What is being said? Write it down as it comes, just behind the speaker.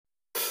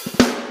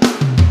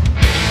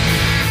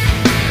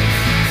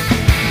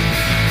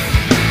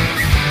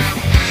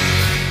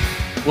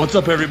What's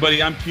up,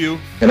 everybody? I'm Q.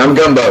 And I'm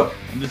Gumbo.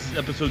 And this is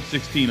episode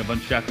 16 of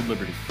Unshackled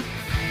Liberty.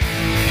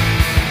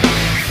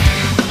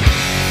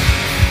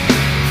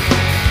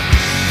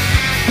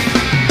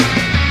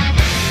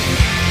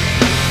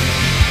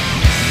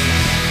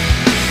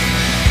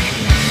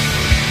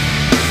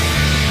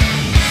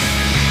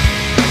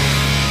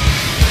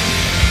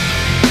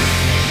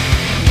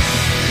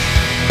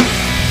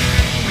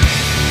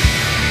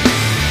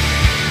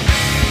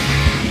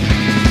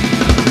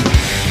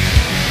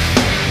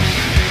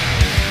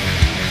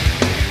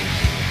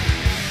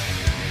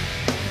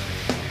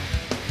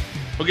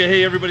 Okay,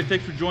 hey everybody!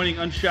 Thanks for joining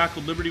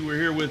Unshackled Liberty. We're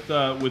here with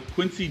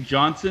Quincy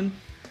Johnson.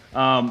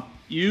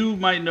 You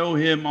might know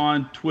him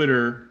on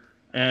Twitter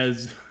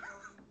as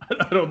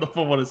I don't know if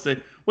I want to say.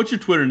 What's your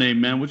Twitter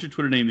name, man? What's your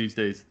Twitter name these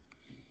days?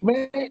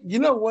 Man, you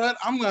know what?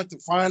 I'm gonna have to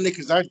find it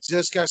because I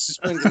just got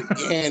suspended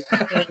again.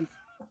 And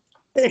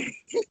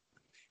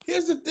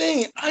here's the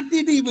thing: I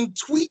didn't even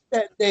tweet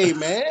that day,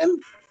 man. I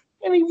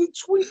didn't even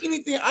tweet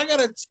anything. I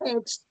got a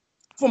text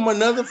from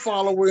another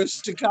follower in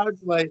Chicago,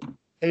 like,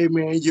 "Hey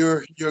man,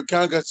 your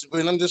account got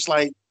suspended." I'm just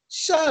like,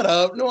 "Shut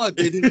up!" No, I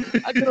didn't.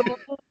 I didn't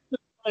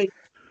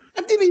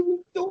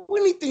even do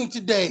anything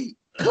today.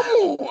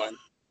 Come on.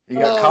 You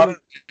got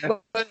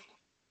caught.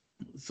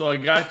 So I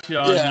got you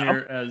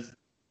on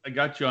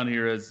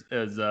here as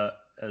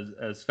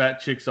Fat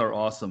Chicks Are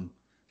Awesome.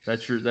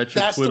 That's your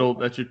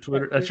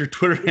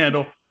Twitter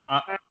handle.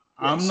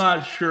 I'm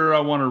not sure I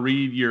want to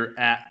read your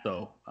 @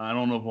 though. I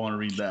don't know if I want to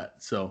read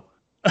that. So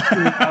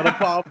not a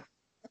problem.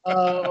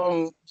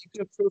 You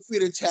can feel free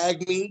to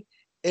tag me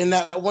in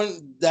that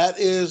one. That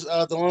is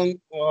the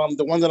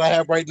one that I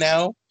have right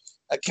now.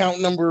 Account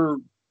number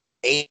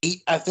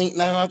 8, I think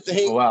now.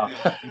 Oh, wow. You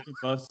get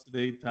busted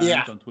 8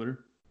 times on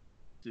Twitter,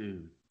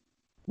 dude.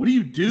 What do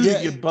you do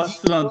to get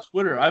busted on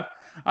Twitter?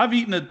 I've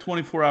eaten a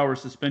 24-hour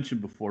suspension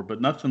before,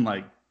 but nothing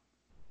like.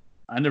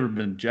 I've never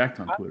been jacked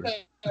on Twitter.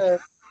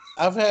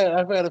 I've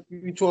had a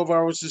few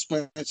 12-hour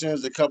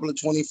suspensions, a couple of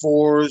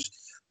 24s,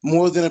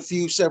 more than a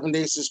few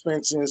 7-day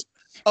suspensions.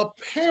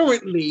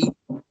 Apparently,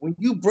 when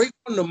you break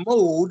on the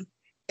mode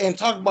and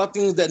talk about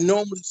things that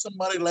normally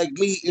somebody like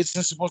me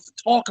isn't supposed to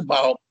talk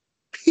about,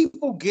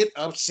 people get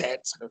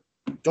upset.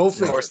 Don't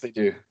figure. Of course they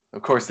do.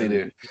 Of course they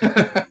do.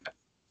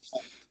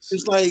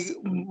 It's like,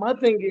 my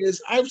thing is,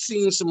 I've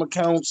seen some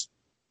accounts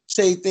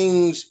say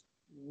things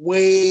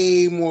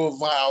way more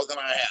vile than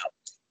I have.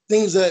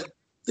 Things that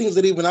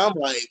even I'm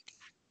like,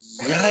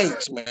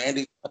 yikes, man!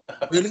 Did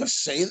you really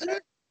say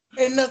that?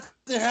 And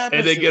nothing happens.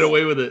 And they get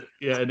away with it.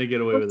 Yeah, and they get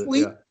away with it.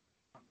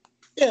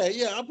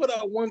 Yeah. I put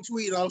out one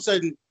tweet and all of a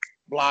sudden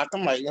blocked.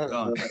 I'm like,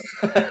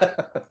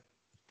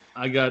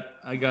 I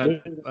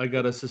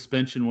got a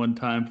suspension one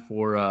time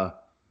for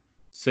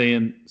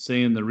saying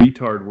the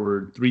retard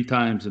word 3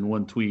 times in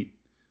one tweet.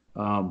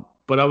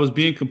 But I was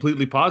being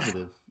completely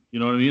positive. You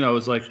know what I mean? I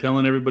was like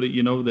telling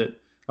everybody, that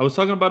I was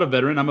talking about a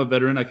veteran. I'm a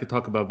veteran. I could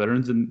talk about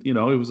veterans. And, it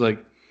was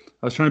like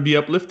I was trying to be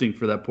uplifting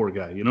for that poor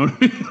guy. You know what I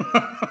mean?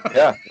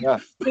 Yeah.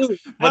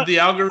 But the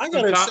algorithm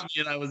caught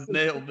me and I was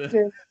nailed.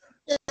 Man.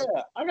 Yeah,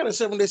 I got a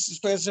 7-day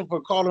suspension for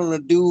calling a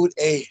dude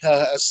a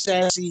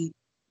sassy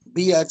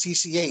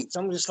bitch.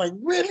 I'm just like,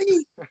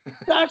 really?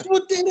 That's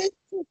what did it?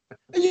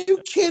 Are you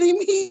kidding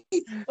me?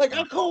 Like,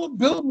 I called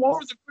Bill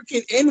Maher the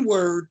freaking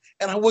N-word,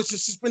 and I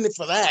wasn't suspended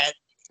for that.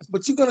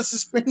 But you're gonna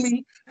suspend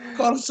me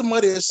calling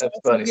somebody a sassy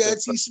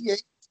bitch?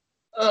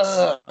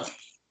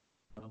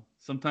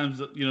 Sometimes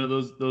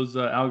those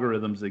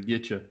algorithms that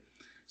get you.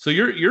 So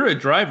you're a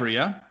driver,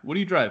 yeah? What do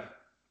you drive?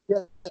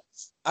 Yes,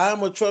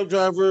 I'm a truck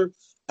driver.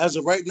 As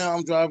of right now,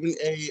 I'm driving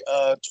a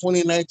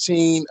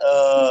 2019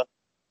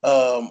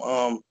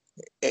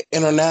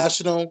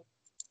 International.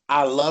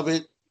 I love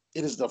it.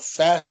 It is the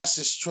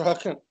fastest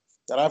truck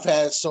that I've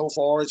had so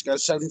far. It's got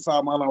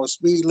 75-mile-an-hour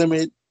speed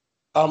limit.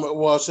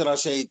 Well, should I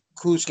say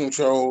cruise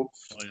control?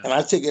 Oh, yeah. And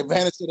I take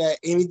advantage of that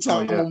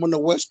anytime I'm on the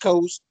West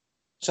Coast.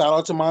 Shout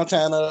out to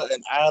Montana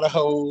and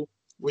Idaho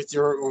with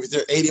your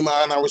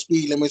 80-mile-an-hour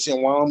speed limits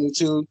in Wyoming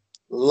too.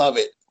 Love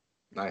it.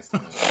 Nice.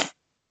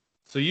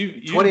 So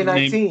you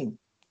 2019.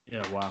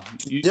 Yeah, wow.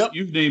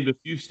 You've named a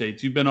few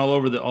states. You've been all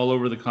over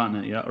the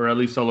continent, yeah, or at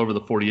least all over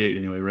the 48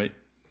 anyway, right?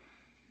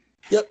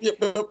 Yep.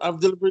 I've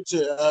delivered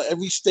to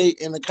every state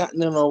in the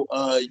continental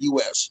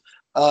U.S.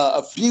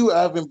 A few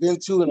I haven't been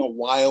to in a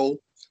while,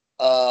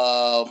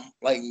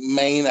 like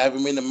Maine. I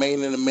haven't been to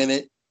Maine in a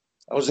minute.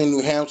 I was in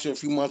New Hampshire a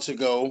few months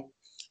ago.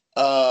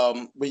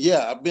 But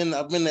yeah, I've been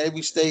to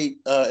every state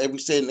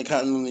in the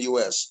continental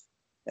U.S.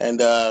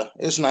 And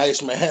it's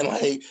nice, man.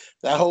 Like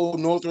that whole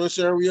Northwest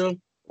area,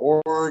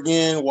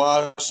 Oregon,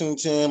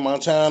 Washington,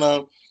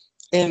 Montana.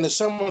 In the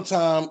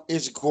summertime,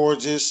 it's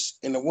gorgeous.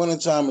 In the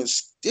wintertime, it's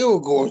still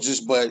gorgeous,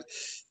 but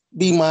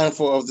be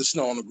mindful of the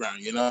snow on the ground,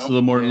 It's a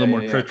little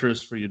more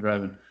treacherous for you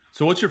driving.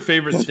 So what's your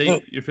favorite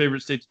state? Your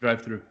favorite state to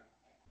drive through?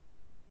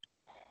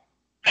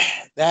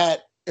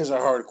 That is a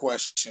hard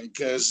question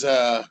because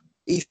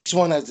each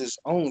one has its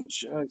own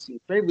journey.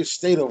 Favorite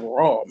state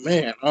overall,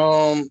 man.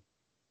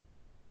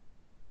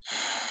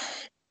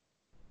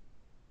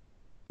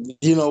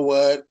 You know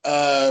what?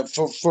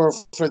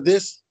 For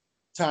this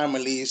time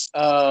at least,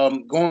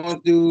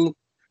 going through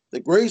the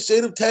great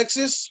state of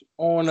Texas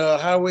on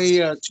Highway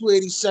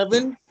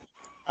 287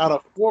 out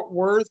of Fort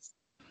Worth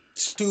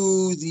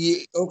to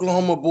the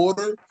Oklahoma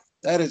border.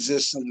 That is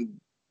just some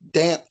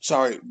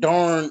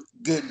darn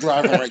good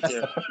driving right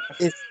there.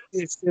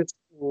 It's just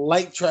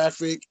light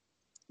traffic.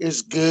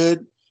 It's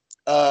good.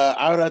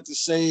 I would have to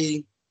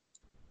say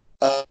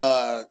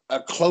a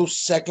close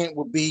second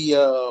would be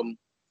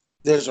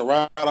there's a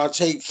route I'll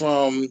take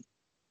from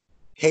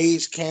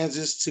Hayes,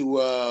 Kansas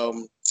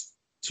to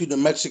New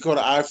Mexico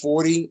to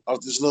I-40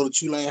 off this little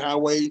 2-lane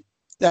highway.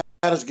 That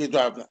is good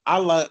driving. I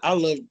love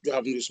driving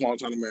through small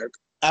town America.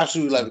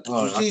 Absolutely love it.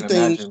 Oh, Because I you see can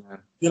things imagine, man.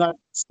 you're not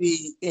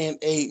see in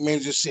a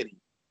major city,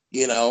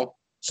 you know.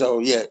 So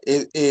yeah,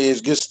 it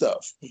is good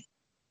stuff. You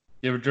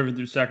ever driven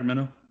through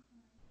Sacramento?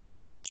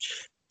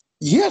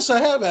 Yes, I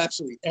have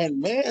actually.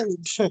 And man,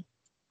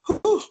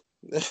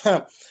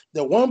 the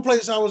one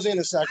place I was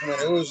in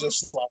Sacramento, it was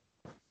just like,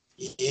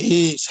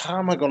 geez, how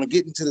am I going to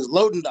get into this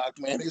loading dock,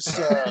 man? It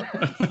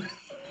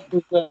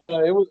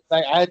was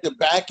like I had to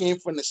back in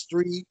from the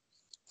street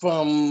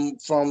from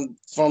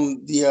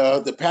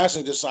the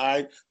passenger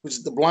side, which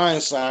is the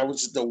blind side,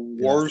 which is the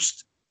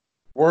worst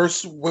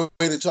way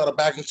to try to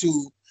back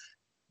into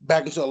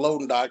a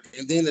loading dock,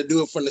 and then to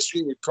do it from the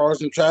street with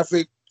cars and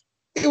traffic.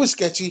 It was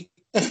sketchy.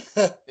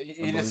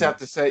 You just have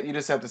to say,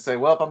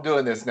 well, I'm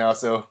doing this now,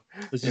 so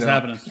This you is know.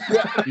 happening.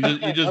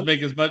 You just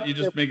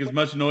make as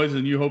much noise,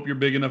 and you hope you're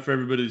big enough for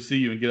everybody to see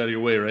you and get out of your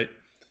way, right?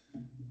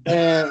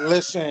 And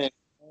listen,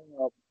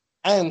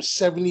 I am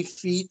 70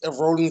 feet of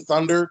rolling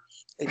thunder.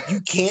 If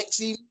you can't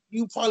see,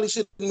 you probably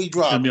shouldn't be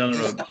driving. Shouldn't be on the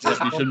road. Yep,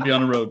 you shouldn't be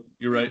on the road.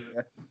 You're right.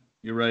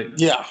 You're right.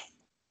 Yeah.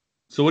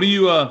 So what are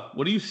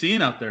you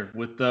seeing out there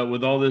with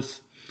all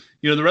this?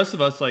 You know, the rest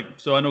of us, like,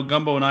 so I know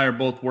Gumbo and I are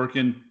both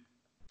working.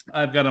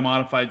 I've got a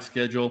modified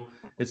schedule.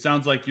 It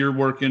sounds like you're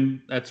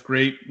working. That's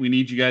great. We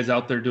need you guys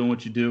out there doing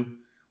what you do.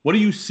 What are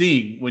you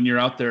seeing when you're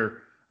out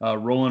there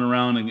rolling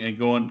around and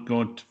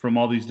going from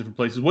all these different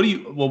places?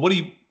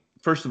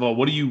 First of all,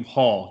 what do you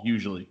haul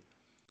usually?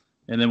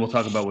 And then we'll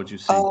talk about what you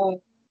see.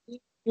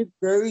 It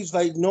varies.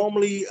 Like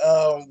normally,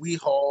 we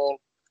haul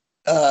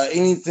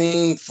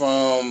anything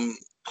from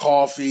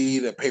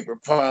coffee to paper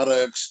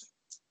products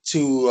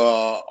to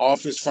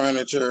office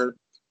furniture.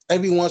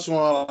 Every once in a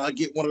while, I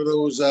get one of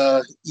those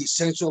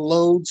essential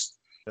loads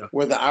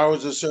where the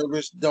hours of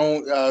service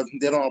don't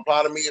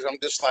apply to me. I'm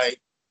just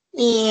like,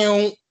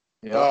 you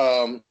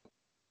know.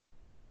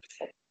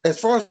 As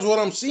far as what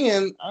I'm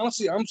seeing,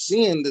 honestly, I'm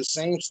seeing the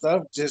same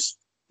stuff, just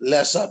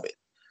less of it.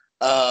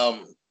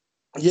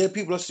 Yeah,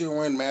 people are still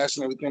wearing masks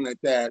and everything like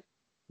that.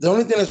 The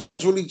only thing that's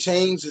really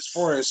changed as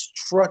far as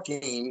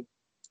trucking,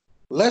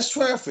 less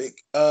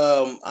traffic.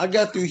 I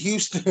got through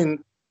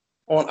Houston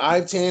on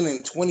I-10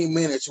 in 20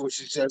 minutes, which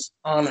is just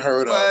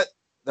unheard of. What?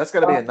 That's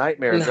got to be a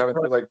nightmare driving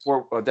through like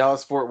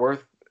Dallas, Fort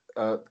Worth,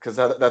 because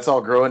that's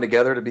all growing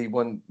together to be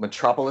one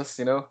metropolis,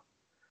 you know?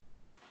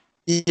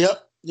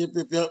 Yep. Yeah,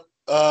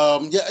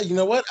 you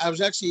know what? I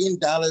was actually in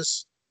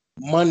Dallas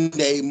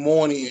Monday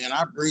morning, and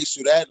I breezed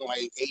through that in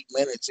like 8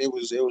 minutes. It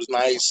was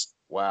nice.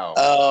 Wow.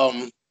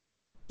 I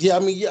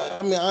mean,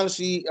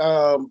 honestly,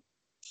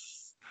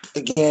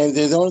 again,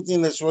 the only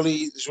thing that's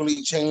really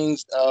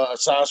changed,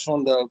 aside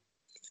from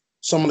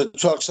some of the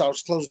truck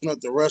stops closing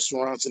up the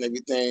restaurants and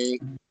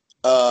everything,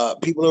 some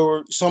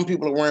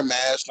people are wearing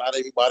masks. Not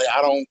everybody.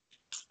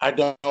 I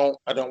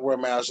don't wear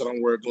masks. I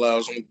don't wear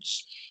gloves.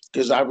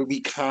 Because I would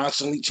be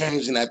constantly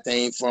changing that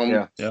thing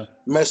from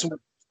messing with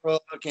the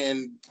truck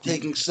and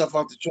taking stuff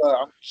off the truck.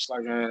 I'm just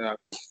like,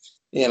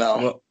 you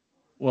know.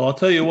 Well, I'll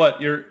tell you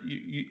what,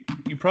 you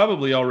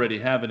probably already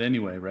have it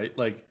anyway, right?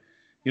 Like,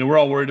 you know, we're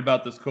all worried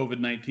about this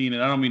COVID-19,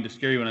 and I don't mean to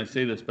scare you when I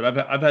say this, but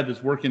I've had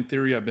this working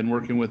theory I've been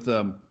working with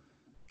for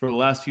the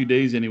last few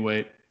days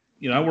anyway.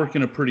 You know, I work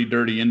in a pretty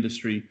dirty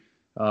industry.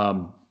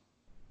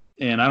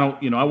 And I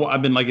don't, you know,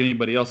 I've been like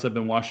anybody else. I've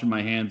been washing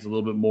my hands a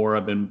little bit more.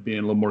 I've been being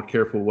a little more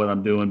careful with what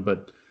I'm doing.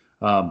 But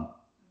I'm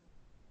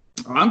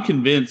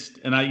convinced,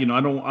 and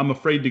I'm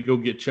afraid to go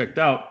get checked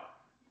out.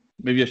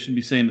 Maybe I shouldn't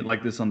be saying it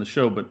like this on the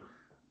show, but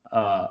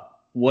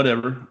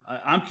whatever.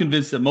 I'm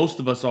convinced that most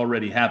of us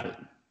already have it.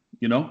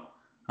 You know,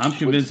 I'm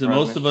convinced that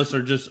most of us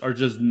are just what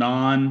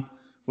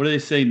do they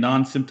say,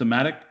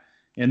 non-symptomatic.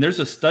 And there's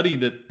a study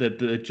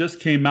that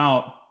just came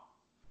out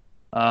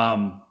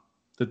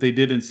that they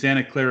did in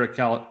Santa Clara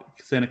County,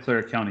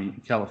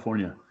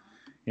 California,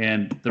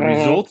 and the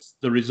results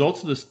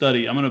of the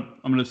study. I'm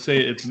gonna say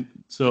it.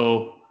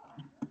 So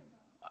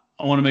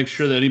I want to make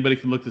sure that anybody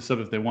can look this up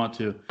if they want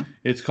to.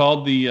 It's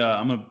called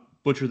I'm gonna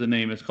butcher the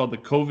name. It's called the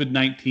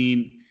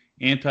COVID-19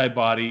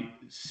 antibody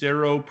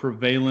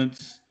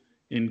seroprevalence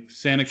in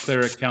Santa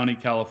Clara County,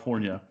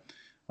 California,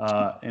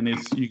 and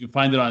you can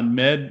find it on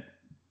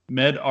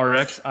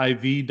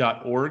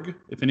medrxiv.org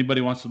if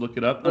anybody wants to look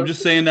it up. I'm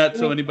just saying that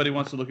so anybody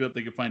wants to look it up,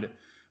 they can find it.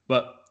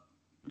 But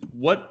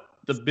what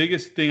the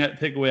biggest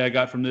takeaway I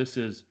got from this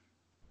is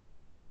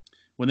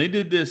when they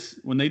did this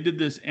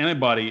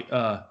antibody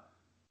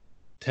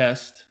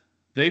test,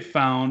 they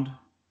found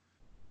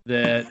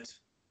that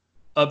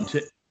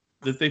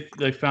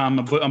they found,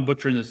 I'm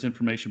butchering this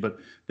information, but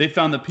they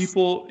found that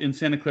people in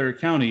Santa Clara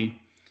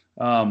County,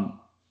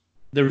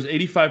 there was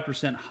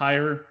 85%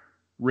 higher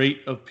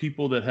rate of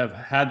people that have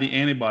had the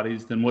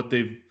antibodies than what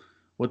they've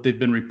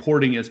been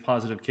reporting as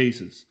positive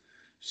cases.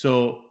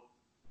 So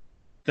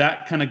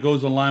that kind of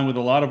goes along with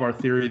a lot of our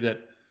theory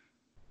that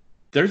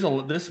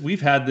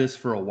we've had this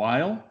for a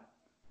while.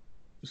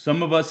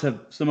 Some of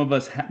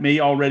us may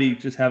already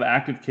just have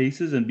active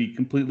cases and be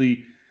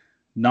completely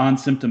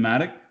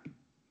non-symptomatic.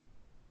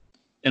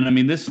 And I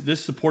mean,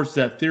 this supports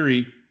that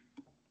theory.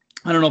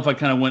 I don't know if I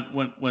kind of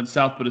went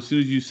south, but as soon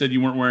as you said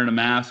you weren't wearing a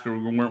mask or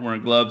weren't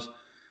wearing gloves,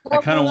 I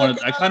kind of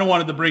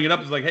wanted to bring it up.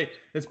 It's like, hey,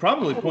 it's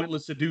probably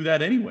pointless to do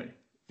that anyway,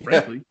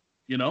 frankly,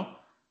 you know?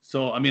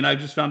 So, I mean, I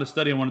just found a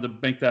study. I wanted to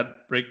break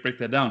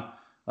that down.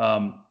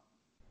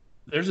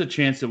 There's a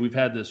chance that we've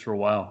had this for a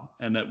while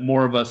and that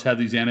more of us have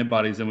these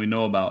antibodies than we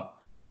know about.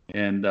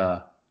 And,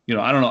 you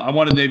know, I don't know. I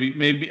wanted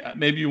maybe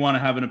you want to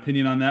have an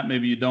opinion on that.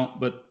 Maybe you don't,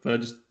 but I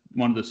just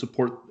wanted to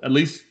support, at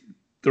least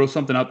throw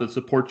something out that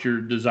supports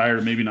your desire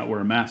to maybe not wear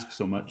a mask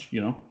so much,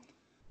 you know?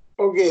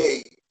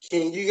 Okay.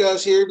 Can you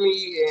guys hear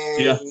me?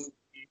 And yeah. You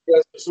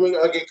guys swing?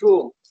 Okay,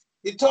 cool.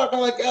 You're talking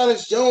like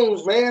Alex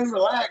Jones, man.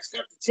 Relax.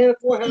 Got the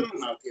 10-4 head. I'm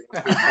not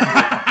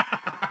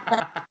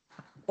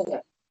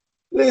kidding.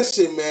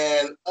 Listen,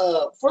 man.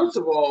 First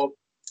of all,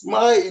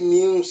 my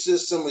immune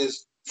system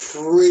is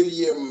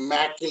pretty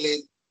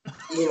immaculate.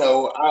 You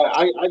know,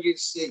 I get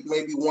sick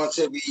maybe once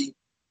every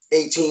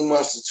 18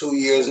 months to 2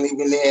 years, and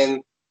even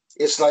then,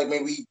 it's like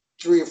maybe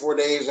 3 or 4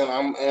 days, and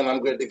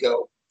I'm good to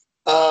go.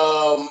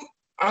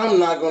 I'm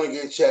not gonna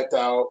get checked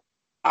out.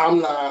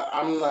 I'm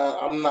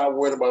not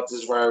worried about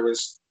this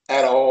virus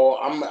at all.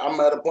 I'm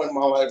at a point in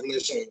my life.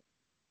 Listen,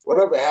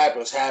 whatever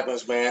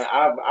happens, man.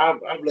 I've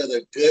led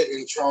a good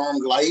and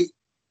charmed life.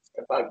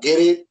 If I get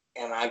it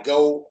and I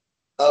go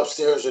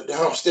upstairs or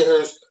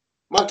downstairs,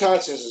 my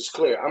conscience is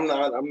clear. I'm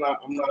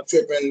not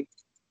tripping.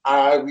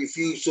 I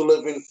refuse to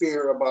live in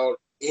fear about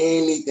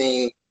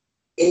anything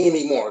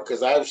anymore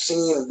because I've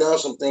seen and done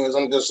some things.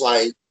 I'm just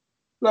like, I'm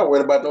not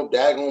worried about no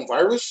daggone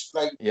virus.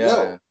 Like,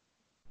 no.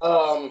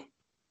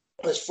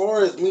 As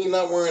far as me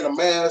not wearing a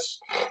mask,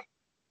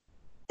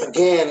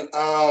 again,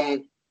 a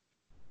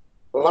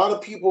lot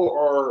of people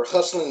are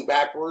hustling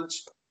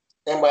backwards.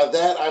 And by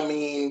that, I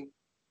mean,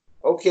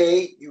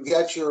 okay, you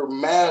got your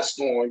mask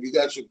on, you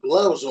got your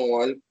gloves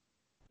on,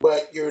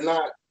 but you're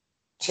not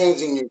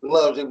changing your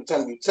gloves every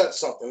time you touch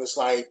something. It's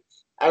like,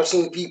 I've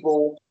seen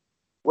people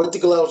with the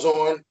gloves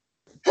on,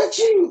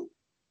 you,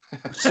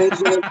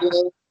 changing their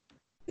gloves,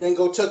 then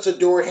go touch a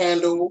door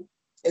handle,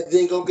 and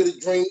then go get a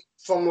drink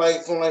from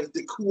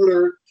the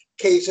cooler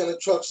case in the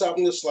truck stop.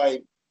 And it's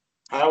like,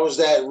 how is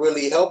that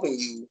really helping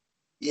you?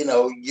 You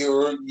know,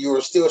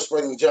 you're still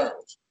spreading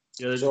germs.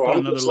 Yeah, there's so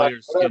another layer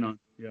of skin on.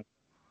 Yeah.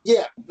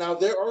 Yeah. Now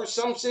there are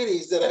some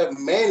cities that have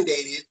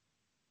mandated.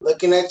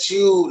 Looking at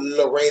you,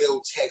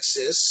 Laredo,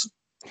 Texas.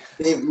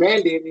 They've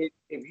mandated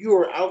if you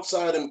are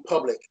outside in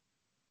public,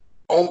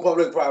 on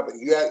public property,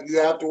 you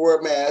have to wear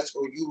a mask,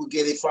 or you will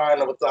get a fine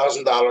of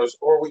 $1,000,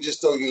 or we just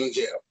throw you in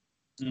jail.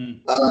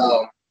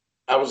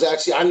 I was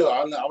mad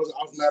about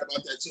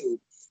that too.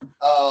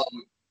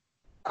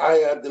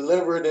 I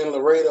delivered in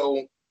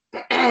Laredo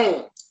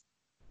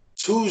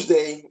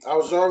Tuesday. I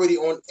was already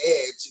on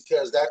edge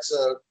because that's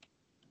a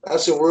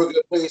real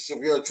good place if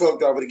you're a truck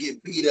driver to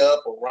get beat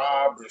up or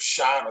robbed or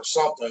shot or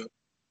something.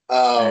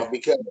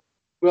 Because,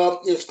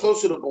 well, it's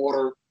close to the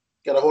border,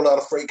 got a whole lot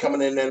of freight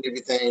coming in and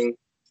everything.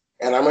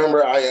 And I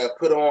remember I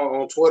put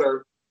on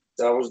Twitter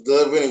that I was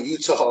delivering in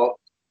Utah.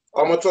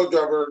 All my truck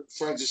driver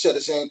friends just said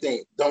the same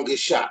thing. Don't get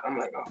shot. I'm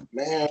like, oh,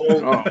 man.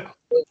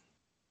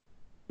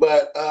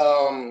 But,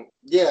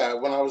 yeah,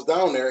 when I was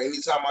down there,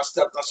 anytime I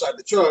stepped outside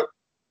the truck,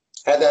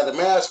 had to have the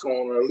mask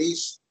on or at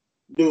least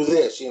do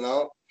this, you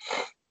know.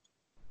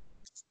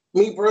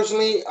 Me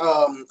personally,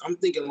 I'm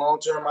thinking long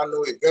term. I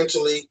know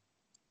eventually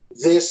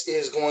this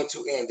is going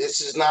to end.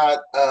 This is not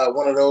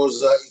one of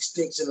those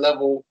extinction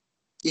level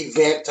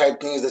event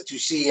type things that you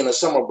see in a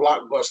summer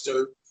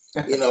blockbuster.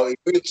 You know,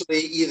 eventually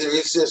either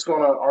it's just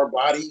our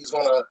body is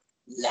gonna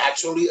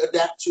naturally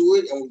adapt to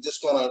it, and we're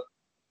just gonna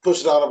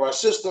push it out of our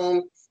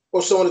system,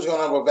 or someone is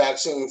gonna have a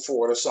vaccine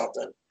for it or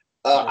something.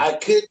 I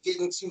could get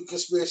into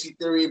conspiracy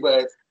theory,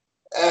 but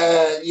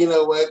you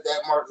know what?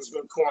 That market's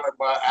been cornered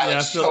by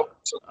Alex. Yeah,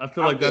 I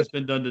feel like that's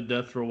been done to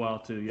death for a while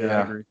too. Yeah,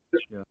 I agree.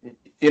 Yeah.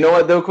 You know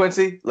what though,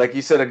 Quincy? Like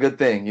you said a good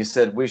thing. You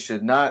said we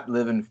should not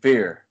live in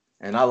fear.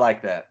 And I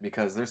like that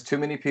because there's too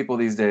many people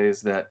these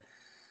days that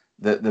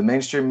the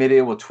mainstream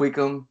media will tweak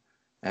them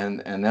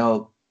and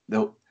they'll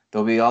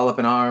be all up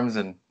in arms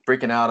and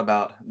freaking out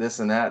about this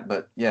and that.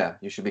 But yeah,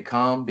 you should be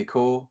calm, be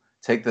cool,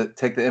 take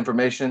the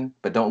information,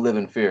 but don't live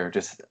in fear.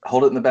 Just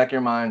hold it in the back of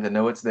your mind and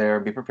know it's there,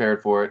 be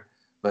prepared for it,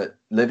 but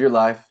live your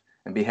life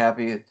and be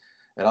happy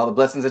at all the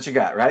blessings that you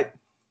got, right?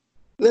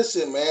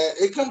 Listen, man,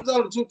 it comes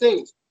down to two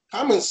things.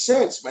 Common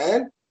sense,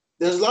 man.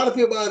 There's a lot of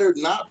people out there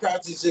not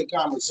practicing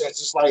common sense.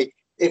 It's like,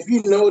 if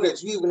you know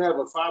that you even have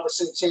a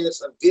 5%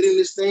 chance of getting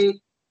this thing,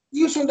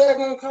 use some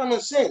daggone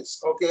common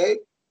sense, okay?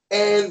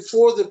 And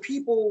for the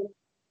people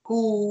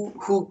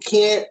who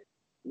can't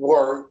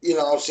work, you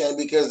know what I'm saying,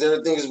 because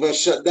everything has been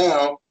shut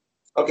down.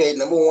 Okay,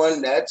 number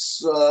one, that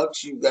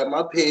sucks. You got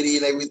my pity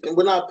and everything.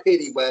 Well, not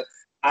pity, but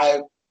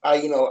I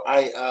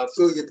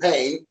feel your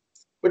pain.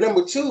 But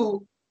number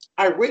two,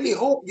 I really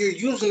hope you're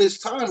using this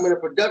time in a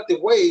productive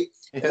way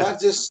and not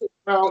just sitting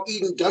around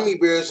eating gummy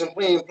bears and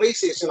playing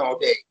PlayStation all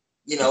day.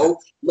 You know,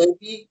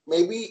 maybe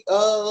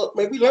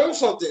learn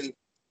something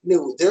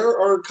new. There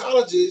are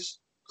classes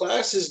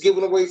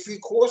giving away free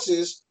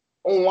courses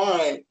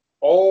online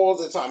all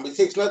the time. It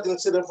takes nothing to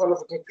sit in front of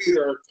a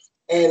computer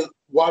and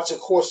watch a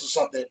course or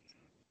something.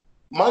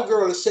 My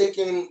girl is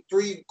taking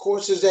 3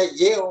 courses at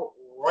Yale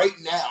right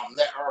now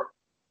that are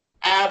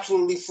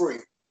absolutely free.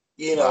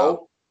 You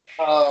know,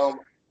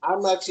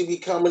 I'm actually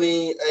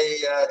becoming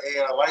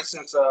a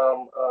licensed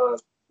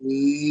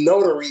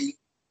notary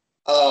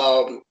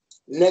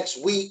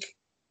next week.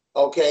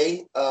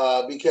 Okay,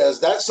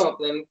 because that's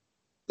something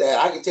that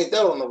I can take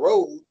that on the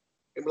road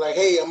and be like,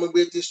 hey, I'm gonna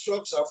be at this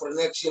truck stop for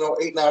the next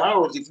 8-9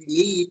 hours. If you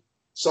need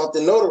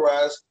something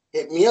notarized,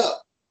 hit me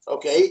up.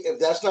 Okay, if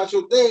that's not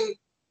your thing,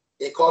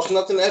 it costs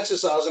nothing to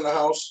exercise in the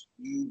house.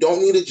 You don't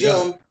need a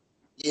gym.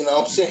 You know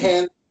what I'm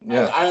saying?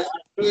 Yeah. I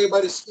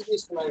everybody see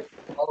this and like,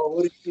 oh,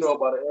 what do you know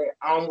about it? Hey,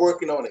 I'm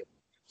working on it.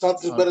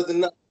 Something's better than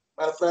nothing.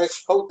 Matter of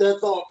fact, hold that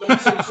thought.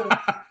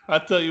 I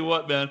tell you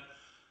what, man,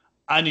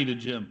 I need a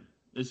gym.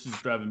 This is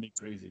driving me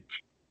crazy.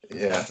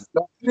 Yeah.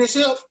 Don't see this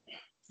hip.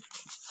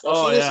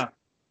 Oh yeah.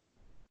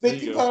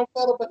 50-pound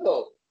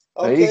kettlebell.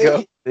 There you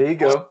go. There you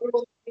go.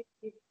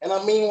 And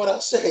I mean what I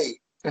say.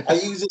 I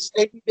use this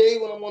every day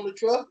when I'm on the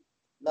truck.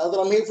 Now that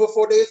I'm here for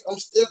 4 days, I'm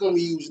still going to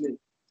be using it.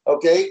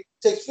 Okay?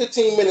 Takes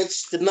 15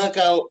 minutes to knock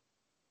out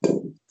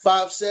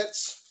 5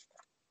 sets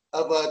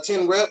of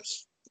 10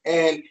 reps.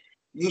 And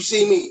you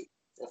see me.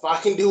 If I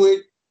can do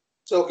it,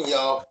 so can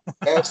y'all.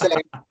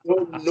 Hashtag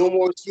no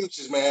more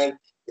excuses, man.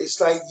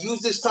 It's like use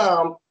this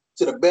time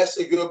to the best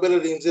of your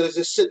ability instead of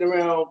just sitting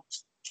around.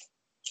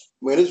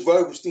 Man, this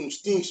Viper steam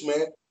stinks,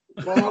 man.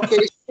 Well,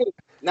 okay,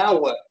 now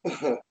what?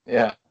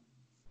 Yeah.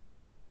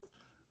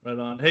 Right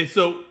on. Hey,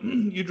 so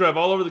you drive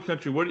all over the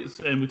country.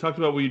 And we talked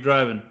about what you're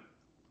driving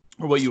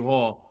or what you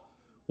haul.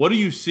 What are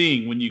you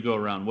seeing when you go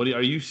around?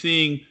 Are you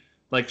seeing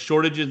like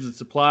shortages in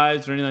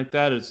supplies or anything like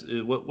that?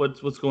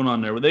 What's going on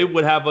there? They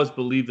would have us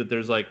believe that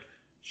there's like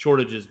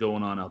shortages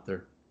going on out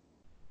there.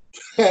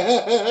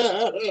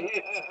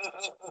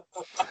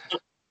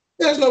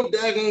 There's no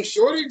daggone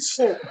shortage.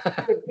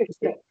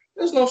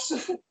 There's no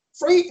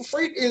freight.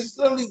 Freight is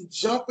literally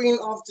jumping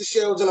off the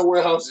shelves in the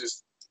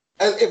warehouses.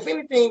 If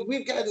anything,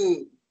 we've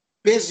gotten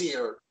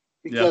busier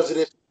because of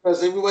this.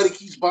 Because everybody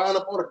keeps buying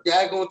up all the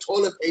daggone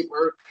toilet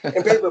paper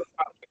and paper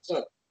products.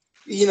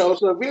 You know,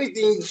 so if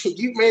anything,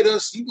 you've made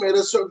us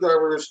truck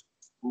drivers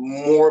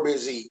more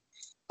busy.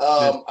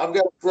 I've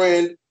got a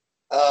friend.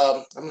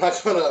 I'm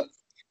not gonna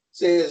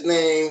say his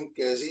name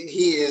because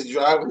he is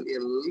driving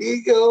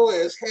illegal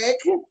as heck,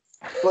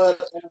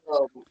 but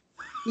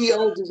he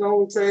owns his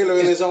own trailer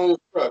and his own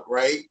truck,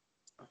 right?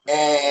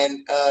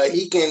 And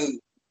he can,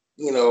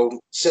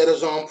 set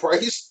his own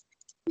price.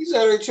 He's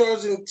already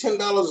charging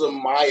 $10 a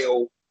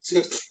mile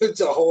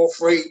to haul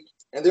freight,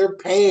 and they're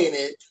paying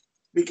it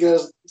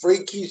because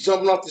freight keeps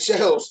jumping off the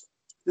shelves.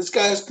 This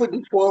guy's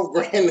putting 12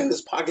 grand in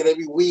his pocket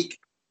every week,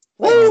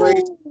 like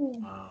crazy.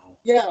 Wow.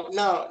 Yeah,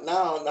 now,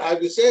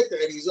 having said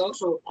that, he's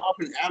also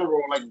popping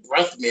Adderall like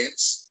breath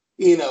mints,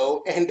 and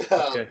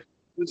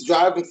he's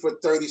driving for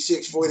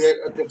 36, 40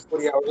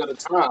 hours at a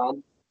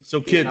time.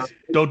 So kids,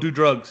 don't do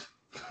drugs.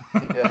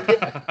 Don't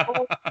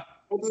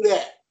do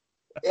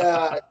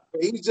that.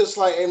 He's just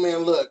like, hey man,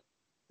 look,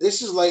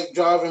 this is like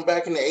driving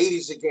back in the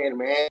 80s again,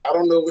 man. I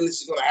don't know when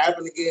this is going to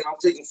happen again. I'm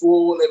taking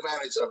full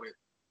advantage of it.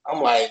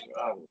 I'm like,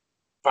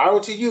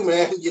 power to you,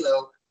 man.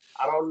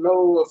 I don't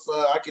know if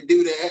I could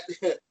do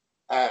that.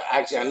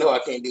 Actually, I know I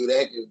can't do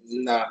that.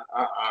 Nah,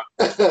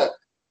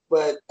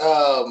 But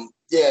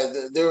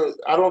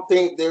I don't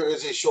think there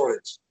is a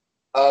shortage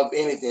of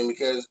anything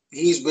because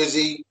he's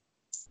busy.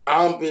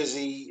 I'm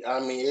busy. I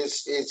mean,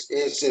 it's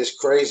just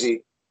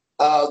crazy.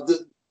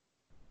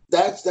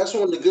 That's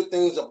one of the good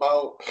things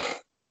about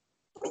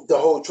the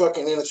whole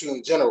trucking industry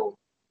in general.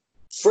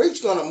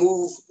 Freight's gonna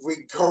move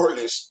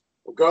regardless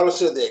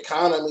of the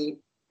economy,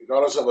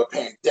 regardless of a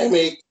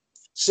pandemic,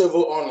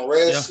 civil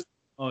unrest. Yeah.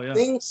 Oh yeah.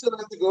 Things still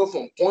have to go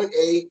from point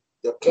A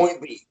to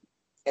point B,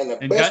 and the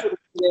best way to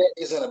do that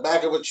is in the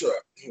back of a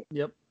truck.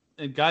 Yep.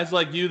 And guys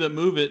like you that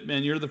move it,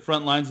 man, you're the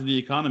front lines of the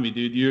economy,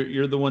 dude.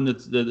 You're the one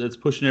that's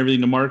pushing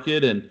everything to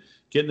market and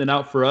getting it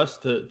out for us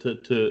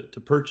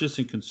to purchase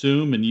and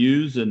consume and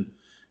use and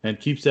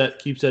keeps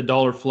that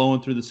dollar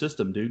flowing through the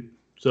system, dude.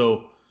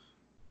 So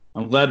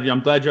I'm glad you're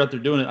out there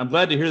doing it. I'm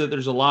glad to hear that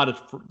there's a lot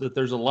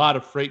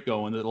of freight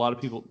going, that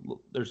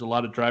there's a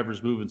lot of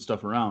drivers moving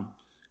stuff around.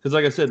 Because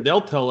like I said, they'll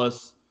tell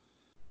us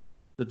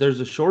that there's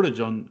a shortage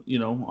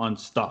on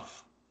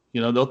stuff.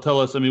 They'll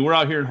tell us. I mean, we're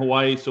out here in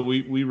Hawaii, so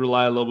we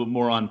rely a little bit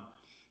more on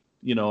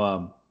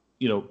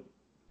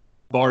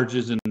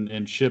barges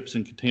and ships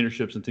and container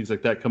ships and things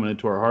like that coming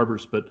into our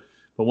harbors. But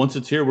once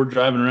it's here, we're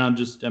driving around.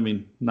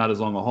 Not as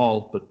long a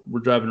haul, but we're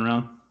driving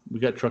around. We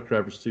got truck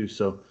drivers too.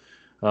 So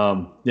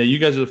you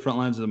guys are the front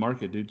lines of the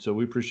market, dude. So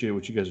we appreciate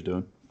what you guys are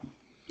doing.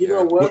 You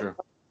know what? Sure.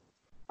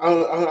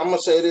 I'm gonna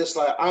say this.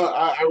 Like,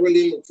 I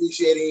really am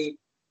appreciating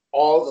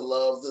all the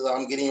love that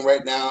I'm getting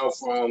right now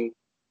from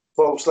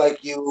folks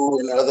like you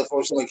and other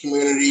folks in the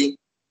community.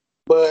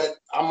 But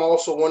I'm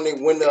also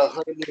wondering when the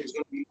honeymoon is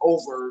going to be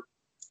over,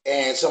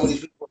 and some of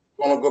these people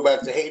are going to go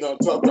back to hating on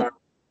truck drivers,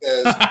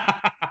 because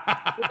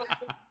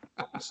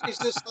it's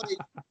just like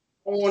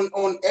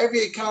on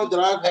every account that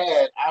I've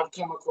had, I've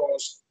come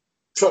across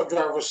truck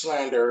driver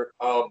slander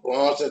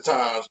bunch of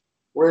times.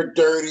 We're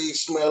dirty,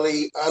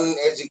 smelly,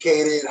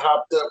 uneducated,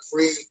 hopped up,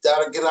 freaked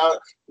out,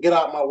 get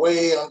out my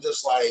way. I'm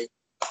just like,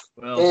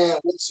 man,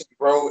 listen,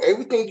 bro,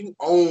 everything you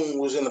own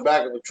was in the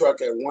back of a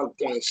truck at one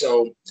point.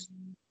 So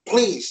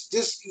please,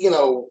 just,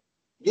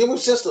 give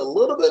us just a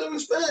little bit of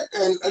respect.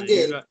 And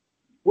again,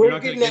 you're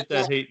not going to get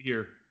that hate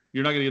here.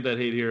 You're not going to get that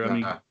hate here. I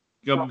mean,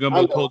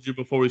 Gumbo told you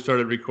before we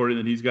started recording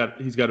that he's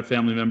got a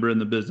family member in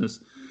the business.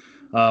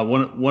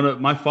 One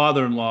of my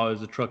father-in-law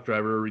is a truck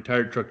driver, a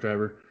retired truck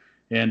driver,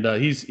 and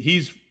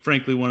he's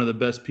frankly one of the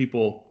best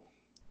people.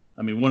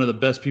 I mean, one of the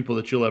best people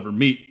that you'll ever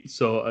meet.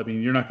 So, I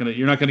mean, you're not gonna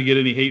get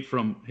any hate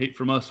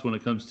from us when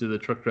it comes to the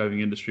truck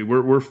driving industry.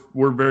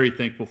 We're very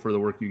thankful for the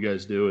work you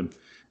guys do,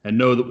 and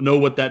know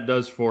what that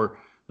does for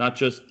not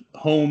just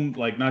home,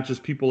 like not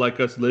just people like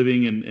us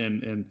living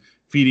and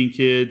feeding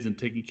kids and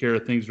taking care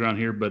of things around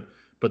here, but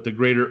the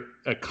greater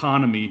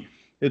economy.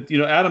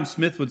 Adam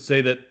Smith would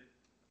say that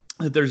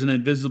there's an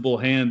invisible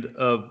hand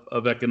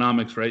of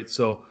economics, right?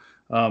 So,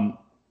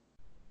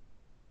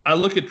 I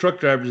look at truck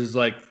drivers as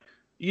like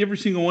every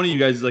single one of you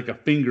guys is like a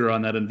finger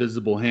on that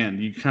invisible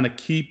hand. You kind of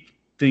keep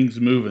things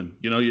moving.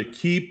 You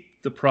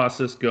keep the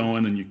process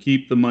going, and you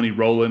keep the money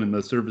rolling, and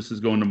the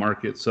services going to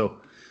market. So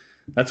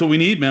that's what we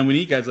need, man. We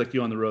need guys like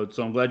you on the road.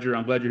 So I'm glad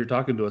you're here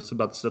talking to us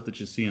about the stuff that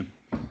you're seeing.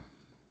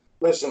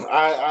 Listen,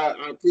 I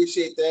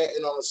appreciate that.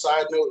 And on a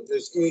side note, if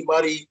there's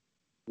anybody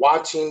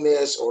watching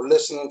this or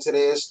listening to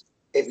this,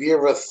 if you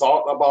ever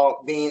thought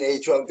about being a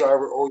truck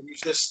driver, or you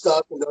just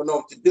stuck and don't know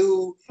what to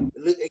do,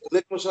 looking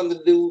for something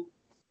to do,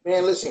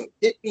 man, listen,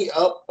 hit me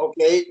up,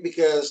 okay?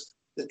 Because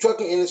the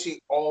trucking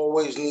industry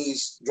always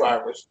needs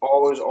drivers.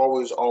 Always,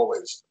 always,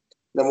 always.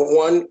 Number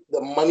one, the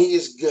money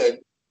is good,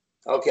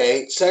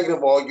 okay? Second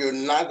of all, you're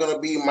not going to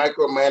be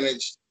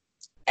micromanaged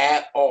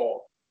at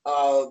all.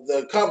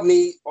 The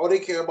company, all they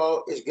care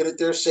about is get it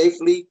there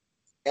safely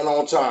and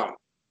on time.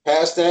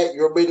 Past that,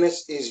 your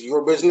business is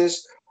your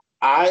business.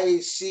 I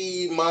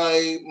see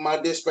my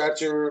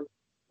dispatcher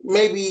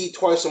maybe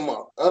twice a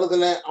month. Other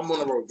than that, I'm on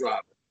the road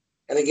driving.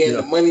 And again,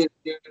 The money is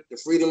good, the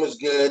freedom is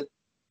good.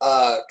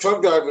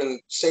 Truck driving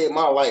saved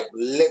my life,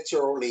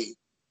 literally.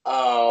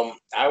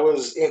 I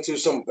was into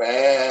some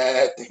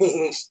bad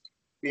things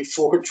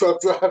before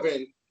truck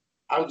driving.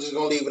 I'm just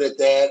gonna leave it at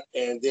that.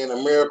 And then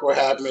a miracle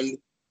happened,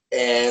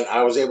 and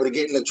I was able to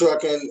get into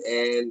trucking,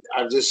 and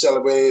I just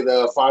celebrated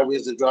 5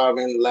 years of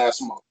driving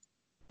last month.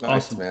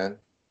 Nice, awesome, man.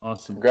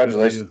 Awesome.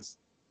 Congratulations.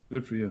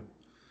 Good for you.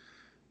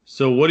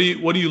 So what do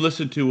you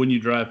listen to when you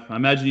drive? I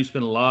imagine you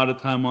spend a lot of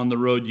time on the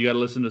road. You got to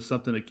listen to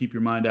something to keep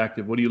your mind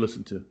active. What do you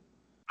listen to?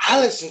 I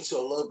listen to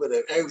a little bit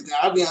of everything.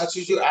 I'll be honest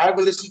with you. I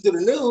haven't listened to the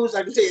news.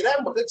 I can tell you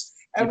that much.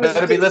 You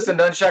better be listening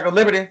to Unshackled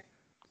Liberty.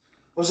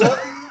 What's up?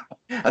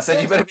 I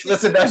said you better be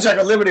listening to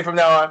Unshackled Liberty from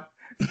now on.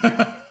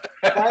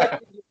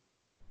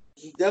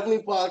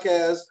 Definitely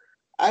podcast.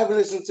 I haven't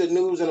listened to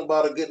news in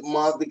about a good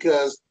month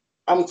because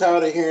I'm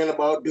tired of hearing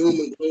about doom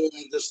and gloom.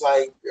 Just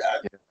like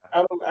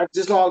I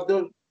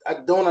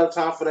don't have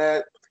time for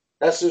that.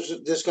 That's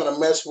just gonna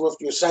mess with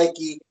your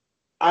psyche.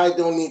 I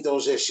don't need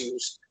those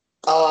issues.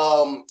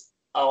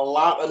 A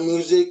lot of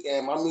music,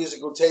 and my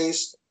musical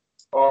tastes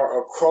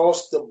are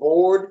across the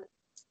board.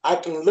 I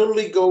can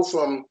literally go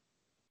from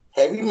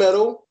heavy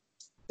metal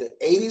to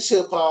 80s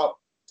hip hop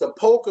to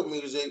polka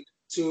music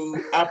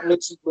to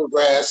Appalachian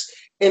bluegrass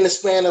in the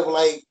span of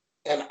like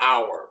an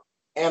hour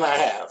and a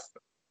half.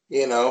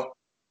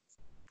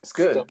 It's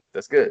good. So,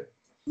 that's good.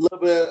 A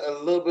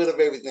little bit of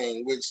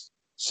everything. Which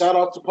shout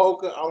out to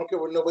polka. I don't care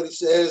what nobody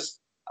says.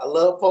 I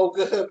love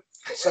polka.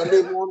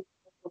 Sunday morning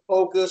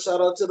polka.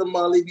 Shout out to the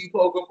Molly B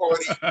polka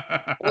party.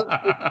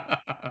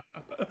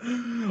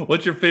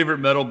 What's your favorite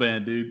metal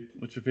band, dude?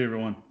 What's your favorite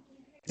one?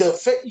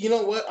 You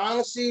know what?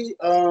 Honestly,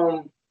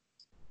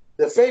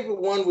 the favorite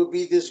one would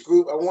be this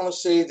group. I want to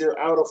say they're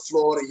out of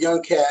Florida,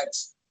 young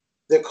cats.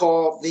 They're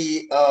called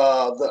the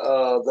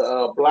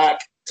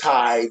Black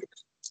Tide.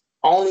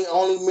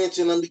 Only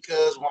mention them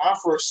because when I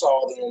first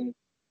saw them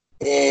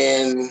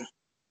in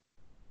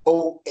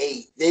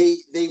 2008,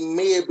 they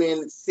may have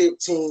been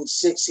 15,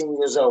 16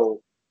 years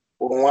old.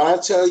 But when I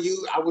tell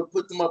you I would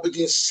put them up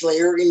against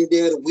Slayer any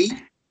day of the week,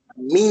 I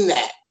mean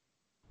that.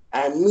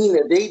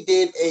 They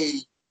did a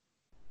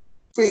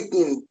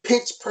freaking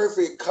pitch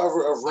perfect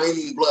cover of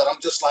Raining Blood. I'm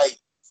just like,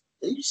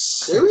 are you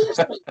serious?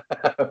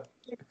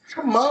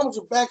 Your moms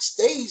were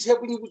backstage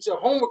helping you with your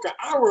homework an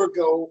hour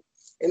ago,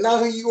 and now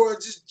here you are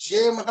just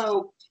jamming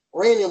out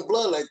Rain and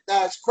Blood. Like,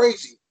 that's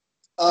crazy.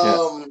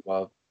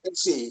 Wow.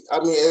 Let's see. I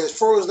mean, as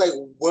far as like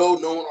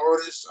well-known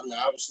artists, I mean,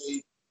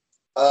 obviously,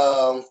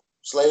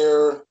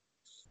 Slayer,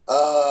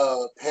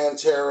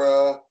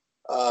 Pantera,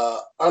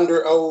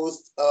 Under Oath.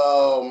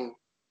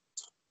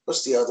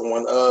 What's the other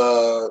one?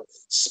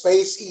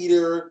 Space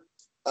Eater,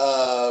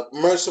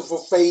 Merciful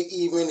Fate.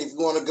 Even if you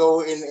want to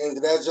go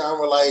into that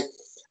genre, like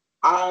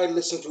I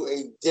listen to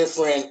a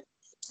different,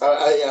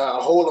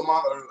 a whole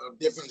amount of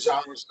different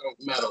genres of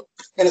metal,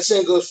 and the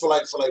same goes for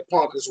like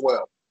punk as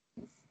well.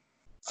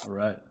 All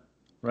right.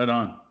 Right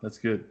on. That's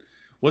good.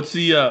 What's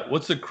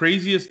the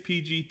craziest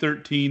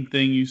PG-13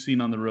 thing you've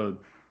seen on the road?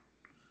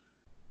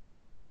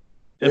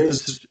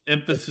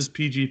 Emphasis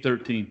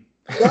PG-13.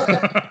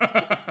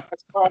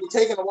 It's probably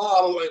taking a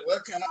while. I'm like,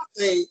 what can I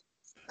think?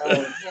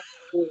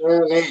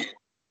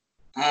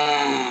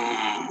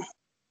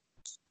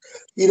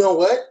 You know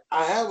what?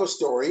 I have a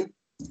story.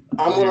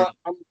 I'm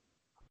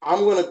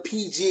gonna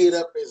PG it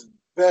up as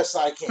best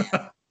I can.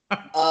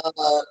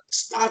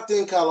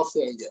 Stockton,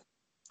 California.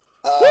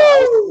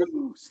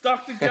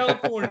 Stockton,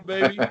 California,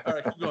 baby. All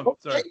right, keep going.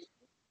 Okay. Sorry.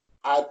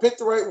 I picked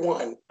the right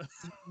one.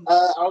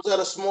 I was at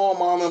a small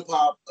mom and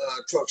pop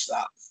truck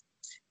stop,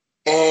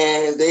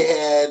 and they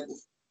had,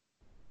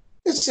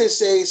 let's just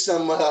say,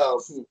 some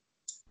health and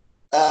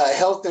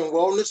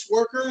wellness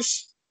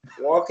workers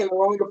walking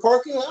around the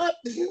parking lot.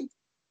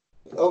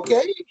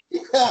 Okay,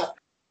 yeah,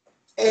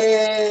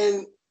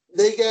 and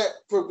they got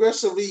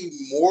progressively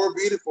more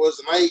beautiful as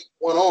the night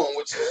went on,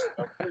 which is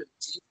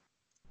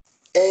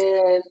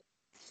and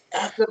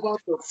after about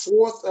the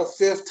fourth or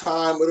fifth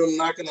time with them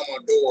knocking on my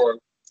door,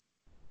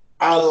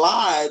 I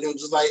lied and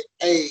was like,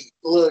 hey,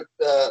 look,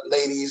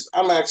 ladies,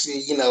 I'm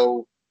actually,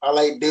 I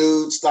like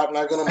dudes. Stop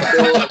knocking on my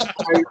door.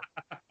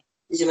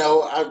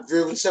 I've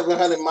driven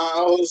 700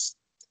 miles.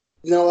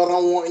 I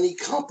don't want any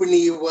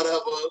company or whatever.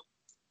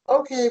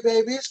 Okay,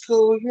 baby, it's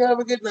cool. You have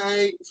a good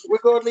night. We're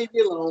going to leave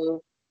you alone.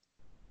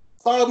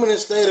 5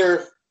 minutes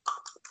later,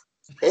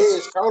 hey,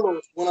 it's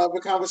Carlos. Want to have a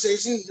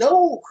conversation?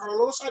 No,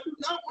 Carlos, I do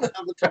not want to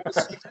have a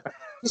conversation.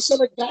 You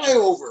sent a guy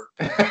over.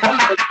 I'm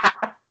like,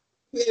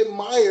 we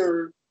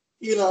admire,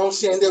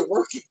 their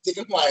work ethic.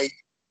 I'm like,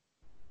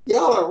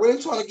 y'all are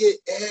really trying to get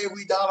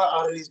every dollar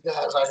out of these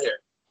guys out here.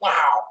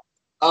 Wow.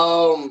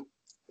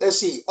 Let's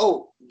see.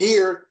 Oh,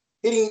 deer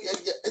hitting.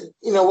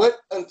 You know what?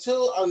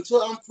 Until I'm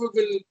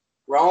proven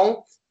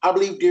wrong, I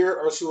believe deer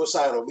are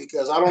suicidal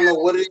because I don't know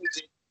what it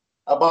is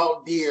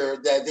about deer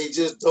that they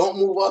just don't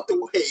move out the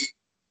way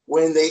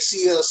when they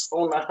see us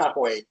on the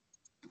highway.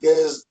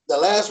 Because the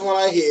last one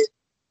I hit,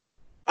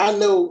 I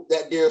know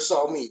that deer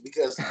saw me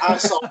because I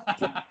saw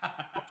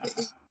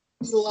he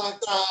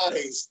locked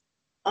eyes.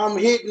 I'm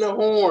hitting the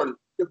horn,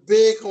 the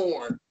big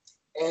horn,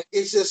 and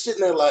it's just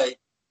sitting there like,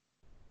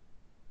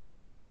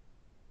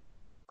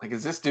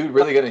 is this dude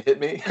really gonna hit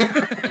me?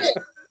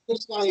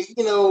 It's like,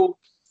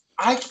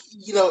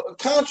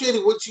 contrary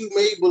to what you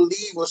may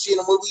believe or see in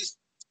the movies,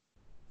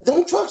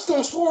 them trucks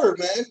don't swerve,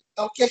 man.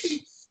 Okay,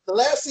 the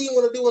last thing you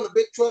want to do in a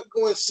big truck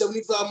going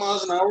 75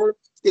 miles an hour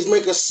is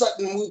make a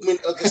sudden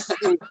movement of the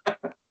steering.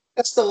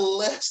 That's the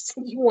last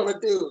thing you want to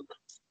do.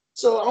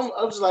 So I'm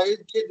just like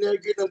getting there,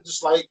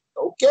 just like,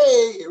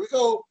 okay, here we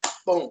go,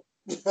 boom.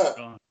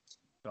 Gone.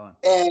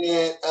 And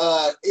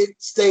it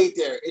stayed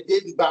there. It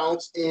didn't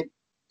bounce. It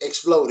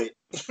exploded.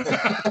 And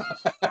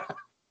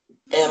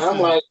I'm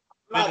like,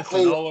 not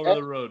cleaning all over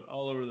the road.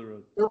 All over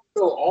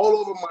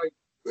my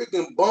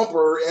freaking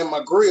bumper and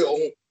my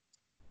grill.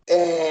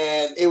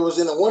 And it was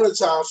in the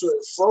wintertime, so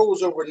it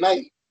froze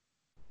overnight.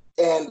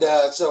 And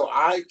so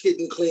I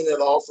couldn't clean it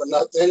off or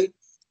nothing.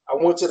 I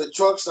went to the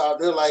truck stop.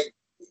 They're like,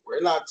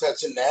 we're not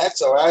touching that.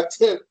 So I had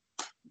to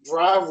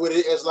drive with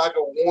it as like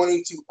a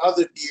warning to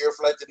other deer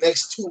for like the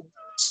next 2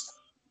 weeks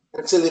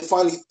until it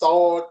finally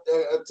thawed,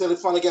 until it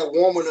finally got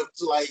warm enough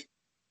to like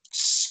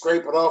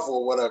scrape it off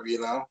or whatever,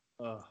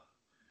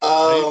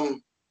 I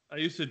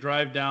used to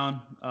drive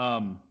down.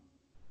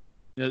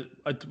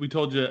 We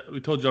told you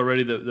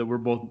already that we're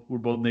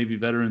both Navy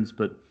veterans,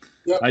 but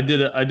yep. I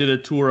did a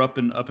tour up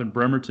in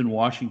Bremerton,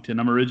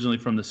 Washington. I'm originally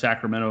from the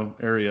Sacramento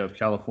area of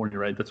California,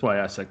 right? That's why I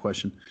asked that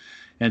question.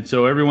 And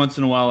so every once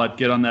in a while, I'd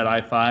get on that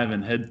I-5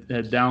 and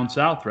head down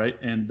south, right?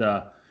 And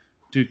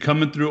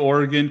coming through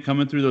Oregon,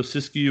 coming through those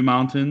Siskiyou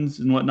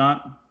Mountains and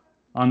whatnot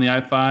on the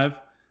I-5,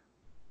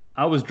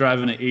 I was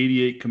driving an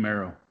 '88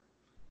 Camaro.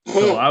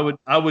 So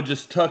I would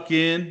just tuck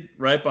in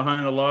right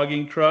behind a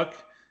logging truck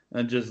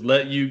and just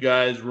let you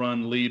guys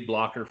run lead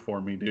blocker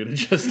for me, dude, and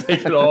just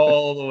take it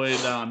all the way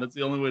down. That's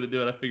the only way to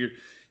do it. I figured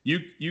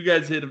you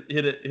guys hit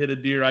a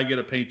deer, I get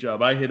a paint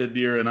job. I hit a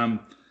deer and I'm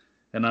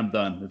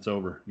done. It's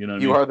over. You know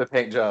what I mean? Are the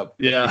paint job.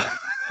 Yeah.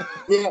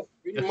 Yeah,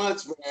 pretty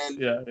much, man.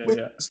 Yeah.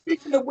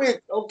 Speaking of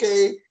which,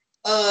 okay,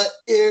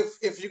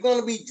 if you're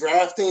gonna be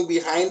drafting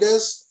behind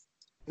us,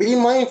 be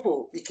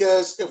mindful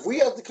because if we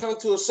have to come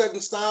to a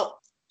second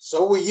stop,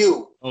 so will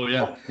you. Oh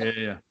yeah.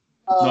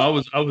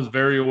 No, I was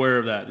very aware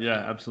of that. Yeah,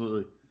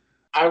 absolutely.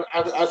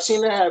 I've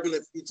seen that happen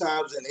a few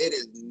times, and it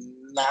is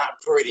not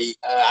pretty.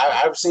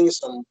 I've seen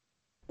some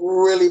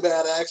really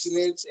bad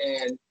accidents,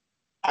 and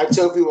I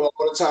tell people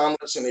all the time,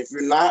 listen, if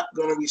you're not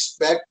going to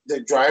respect the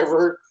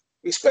driver,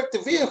 respect the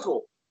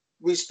vehicle.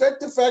 Respect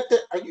the fact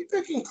that, are you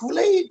drinking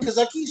Kool-Aid? Because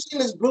I keep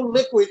seeing this blue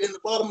liquid in the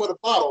bottom of the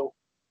bottle.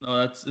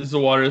 No, it's the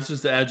water. It's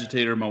just the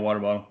agitator in my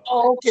water bottle.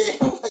 Oh, okay.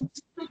 I'm like,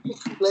 drinking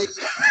Kool-Aid.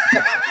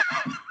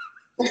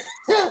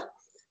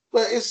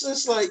 But it's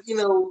just like,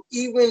 even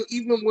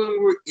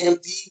when we're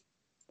empty,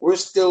 we're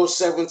still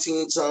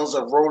 17 tons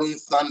of rolling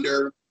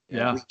thunder.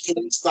 Yeah. We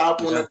can't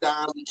stop on a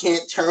dime. We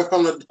can't turn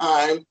on a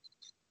dime.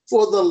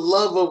 For the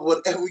love of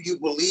whatever you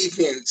believe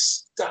in,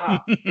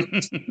 stop.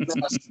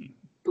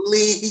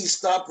 Please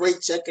stop rate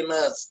checking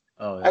us.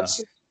 Oh yeah. I've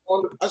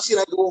seen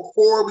that go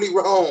horribly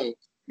wrong.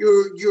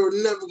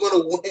 You're never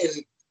gonna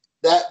win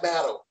that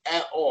battle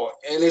at all.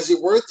 And is it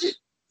worth it?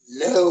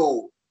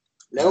 No.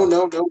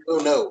 No.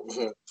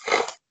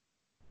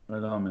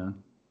 Right on,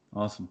 man.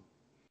 Awesome.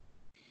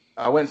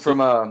 I went from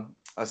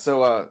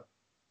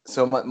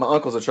so my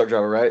uncle's a truck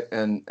driver, right?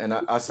 And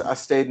I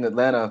stayed in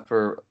Atlanta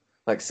for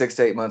like 6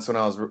 to 8 months when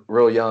I was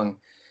real young.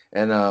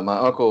 And my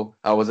uncle,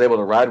 I was able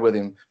to ride with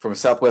him from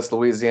Southwest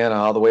Louisiana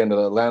all the way into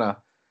Atlanta.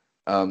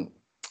 I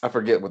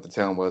forget what the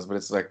town was, but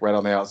it's like right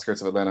on the outskirts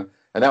of Atlanta.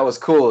 And that was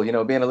cool,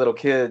 being a little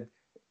kid,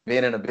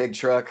 being in a big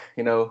truck,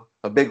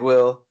 a big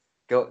wheel,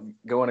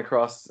 going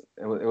across.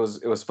 It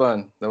was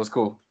fun. That was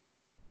cool.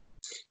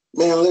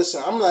 Man,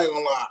 listen, I'm not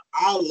gonna lie.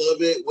 I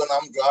love it when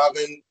I'm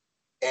driving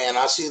and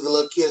I see the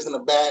little kids in the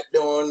back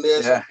doing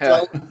this. Yeah.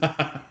 Like,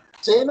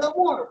 say no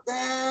more.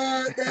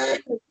 I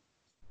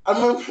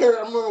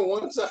remember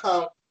one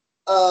time,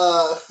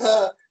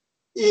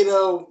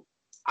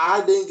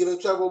 I didn't get in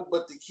trouble,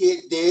 but the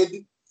kid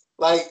did.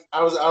 Like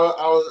I was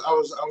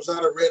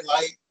at a red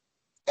light,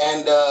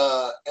 and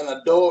an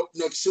adult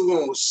next to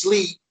him was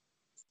asleep,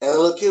 and the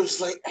little kid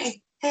was like,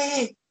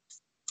 "Hey,"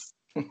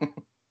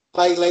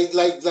 like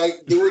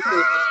they were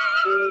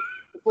the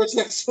person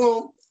next to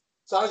him.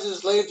 So I was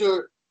just laying to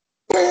her,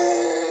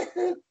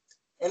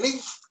 and he.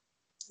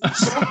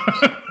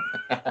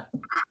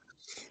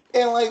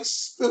 And like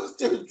spilled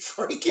their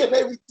drink and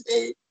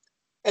everything,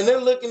 and they're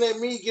looking at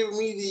me, giving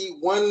me the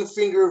one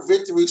finger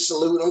victory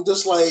salute. I'm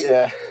just like,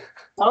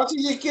 talk to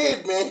your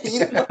kid, man. You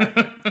know,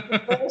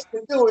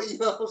 to do it. You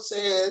know what I'm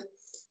saying?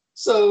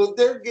 So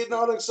they're getting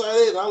all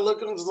excited, and I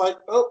look at them just like,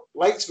 oh,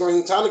 light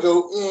screen, time to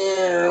go.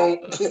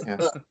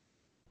 Yeah.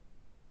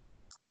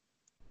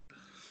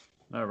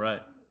 All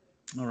right.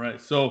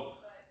 So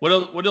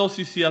what else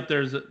you see out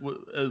there is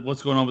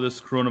what's going on with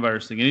this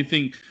coronavirus thing?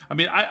 Anything? I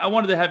mean, I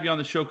wanted to have you on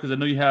the show because I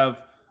know you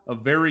have a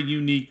very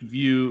unique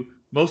view.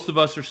 Most of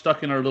us are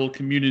stuck in our little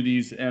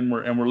communities and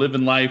we're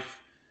living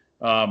life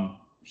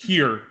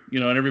here,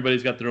 and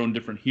everybody's got their own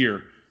different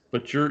here.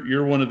 But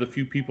you're one of the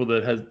few people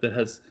that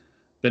has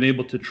been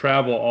able to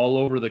travel all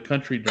over the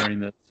country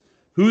during this.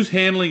 Who's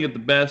handling it the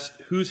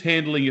best? Who's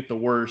handling it the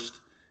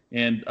worst?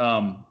 And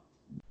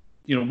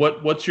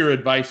what's your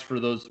advice for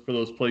those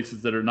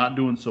places that are not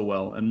doing so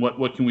well, and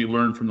what can we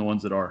learn from the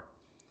ones that are?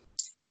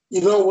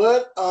 You know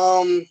what?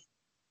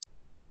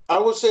 I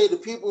would say the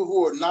people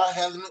who are not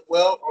handling it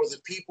well are the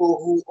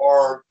people who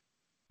are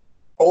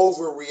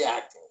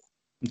overreacting.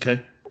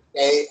 Okay.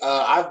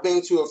 I've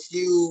been to a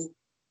few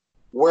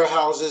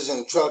warehouses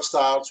and truck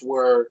stops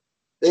where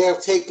they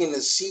have taken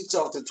the seats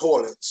off the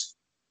toilets.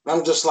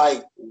 I'm just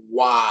like,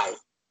 why?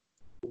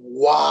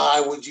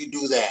 Why would you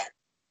do that?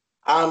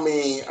 I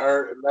mean,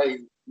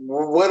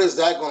 what is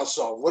that going to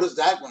solve? What is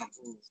that going to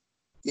prove?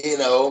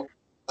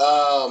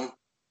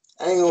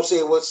 I ain't gonna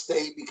say what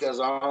state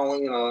because I don't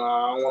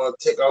want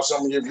to take off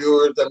some of your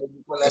viewers that live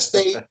in that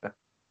state.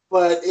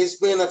 But it's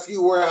been a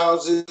few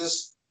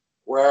warehouses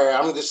where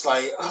I'm just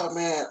like, oh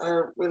man,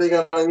 where they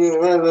got my new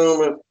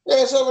room?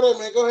 Yeah, it's over there,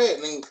 man. Go ahead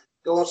and then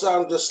go inside.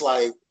 I'm just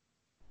like,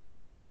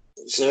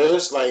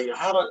 serious? Like,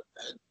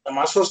 am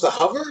I supposed to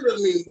hover? I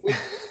mean, what's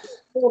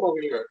going on over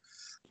here?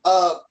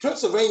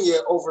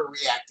 Pennsylvania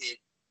overreacted.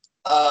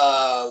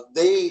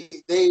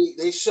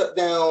 They shut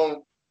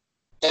down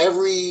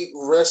every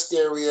rest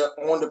area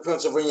on the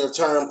Pennsylvania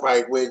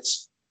Turnpike,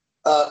 which,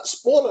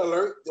 spoiler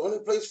alert, the only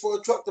place for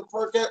a truck to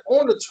park at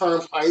on the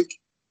Turnpike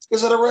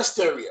is at a rest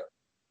area.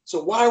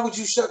 So why would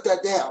you shut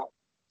that down?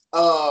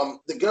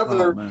 The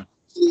governor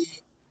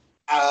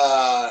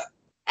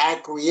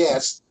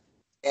acquiesced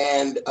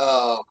and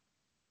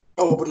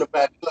opened it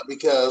back up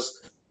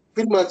because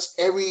pretty much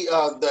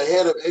the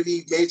head of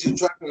every major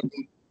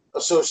trucking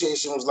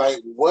association was like,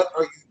 what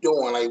are you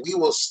doing? Like, we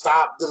will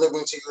stop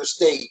delivering to your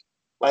state.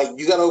 Like,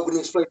 you got to open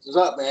these places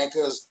up, man,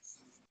 because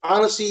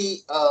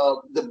honestly,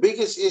 the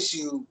biggest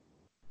issue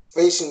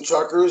facing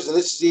truckers, and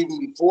this is even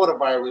before the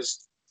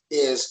virus,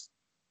 is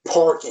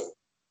parking.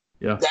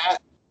 Yeah. That,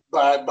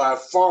 by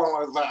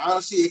far, like,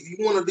 honestly, if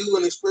you want to do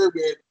an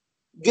experiment,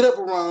 get up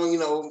around,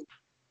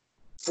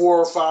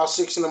 4, 5,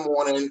 6 in the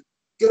morning,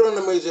 get on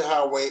the major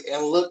highway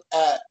and look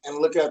at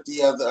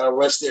the other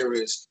rest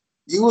areas.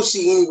 You will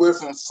see anywhere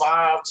from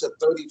 5 to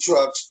 30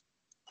 trucks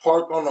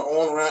parked on the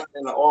on ramp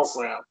and the off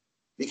ramp.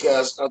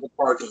 because of the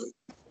parking.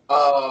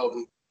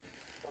 Like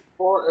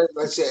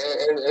I said,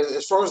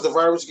 as far as the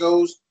virus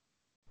goes,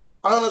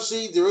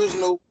 honestly, there is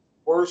no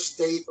worst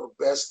state or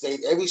best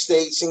state. Every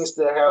state seems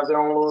to have their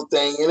own little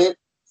thing in it.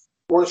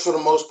 Works for the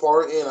most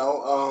part,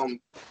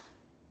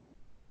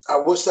 I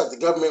wish that the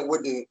government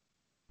wouldn't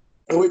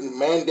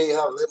mandate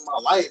how to live my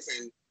life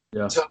and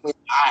tell me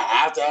I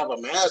have to have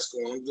a mask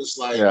on. I'm just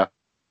like,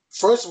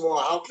 first of all,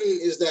 how clean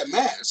is that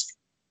mask?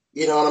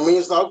 You know what I mean?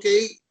 It's like,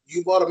 okay,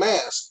 you bought a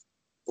mask.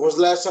 When was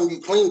the last time you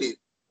cleaned it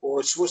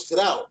or switched it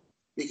out?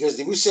 Because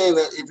if you're saying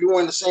that if you're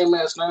wearing the same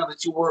mask now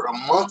that you wore a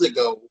month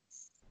ago,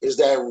 is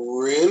that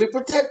really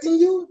protecting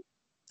you?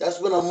 That's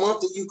been a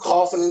month of you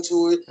coughing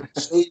into it,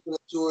 sneezing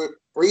into it,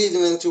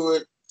 breathing into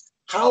it.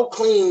 How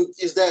clean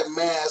is that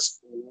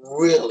mask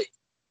really?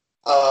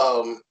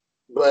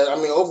 But I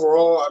mean,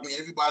 overall, I mean,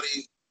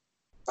 everybody.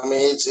 I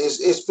mean,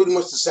 it's pretty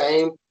much the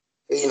same.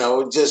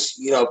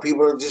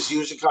 People are just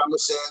using common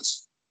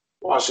sense,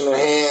 washing their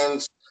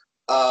hands.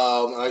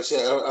 Like I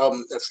said,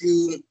 a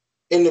few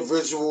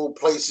individual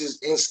places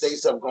in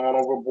states have gone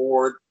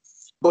overboard,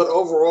 but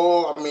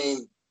overall, I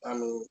mean,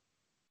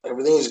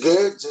 everything's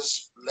good.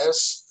 Just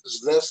less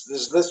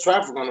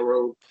traffic on the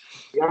road.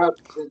 Yeah,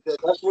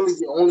 that's really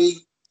the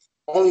only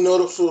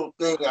noticeable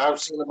thing I've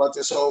seen about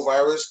this whole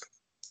virus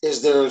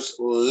is there's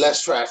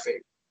less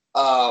traffic.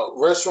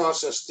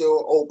 Restaurants are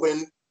still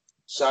open.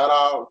 Shout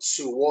out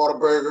to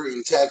Whataburger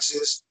in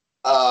Texas.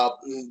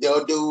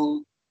 They'll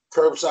do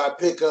curbside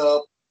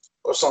pickup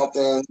or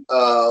something.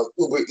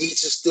 Uber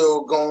Eats is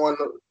still going.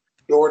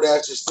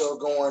 DoorDash is still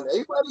going.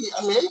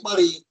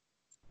 Everybody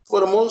for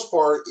the most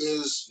part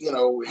is,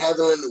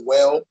 handling it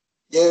well.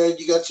 Yeah,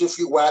 you got your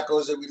few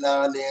wackos every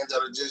now and then that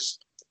are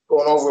just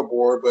going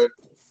overboard, but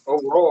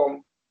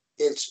overall,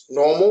 it's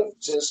normal,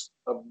 just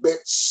a bit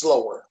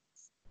slower.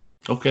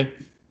 Okay.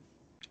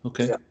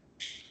 Yeah.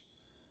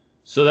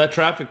 So that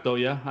traffic, though,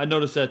 I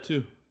noticed that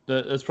too.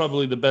 That's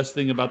probably the best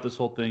thing about this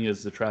whole thing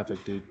is the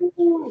traffic, dude.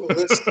 Ooh,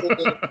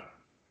 listen,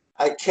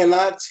 I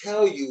cannot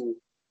tell you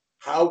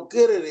how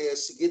good it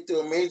is to get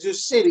to a major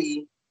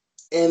city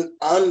in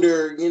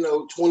under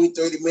 20,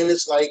 30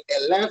 minutes. Like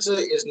Atlanta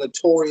is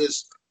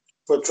notorious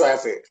for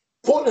traffic.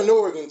 Portland,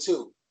 Oregon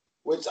too,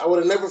 which I would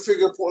have never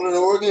figured Portland,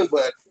 Oregon,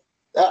 but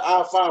that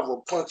I-5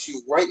 will punch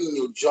you right in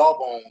your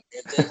jawbone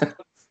and then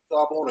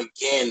jawbone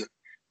again.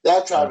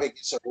 That traffic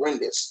is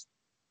horrendous.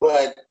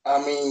 But I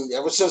mean,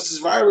 ever since this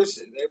virus,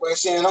 everybody's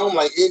staying home.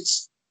 Like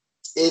it's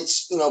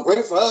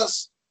great for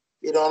us.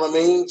 You know what I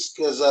mean?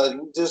 Because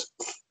just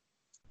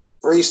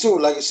pretty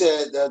soon, like I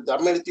said, I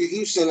made it through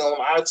Houston on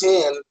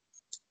I-10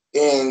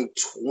 in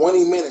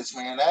 20 minutes,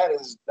 man.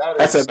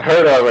 That's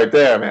unheard of right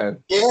there,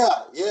 man. Yeah.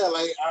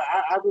 Like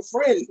I have a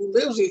friend who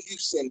lives in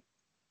Houston.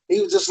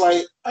 He was just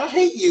like, I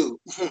hate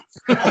you.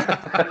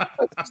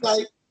 It's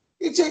like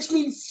it takes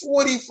me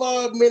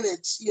 45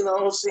 minutes, you know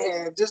what I'm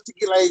saying, just to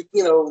get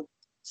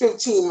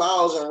 15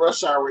 miles in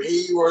rush hour.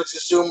 Here you are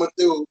just zooming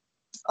through.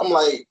 I'm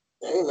like,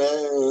 hey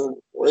man,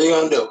 what are you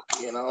gonna do?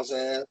 You know what I'm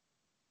saying?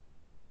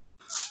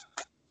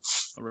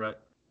 All right.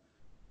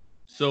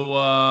 So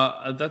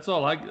that's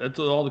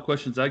all the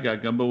questions I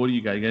got. Gumbo, what do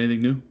you got? You got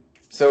anything new?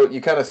 So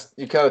you kind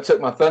of took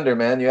my thunder,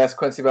 man. You asked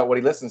Quincy about what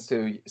he listens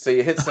to. So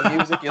you hit some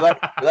music. You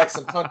like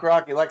some punk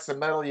rock. You like some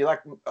metal. You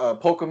like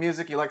polka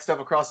music. You like stuff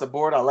across the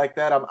board. I like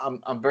that.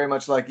 I'm very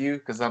much like you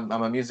because I'm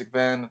a music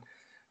fan.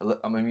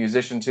 I'm a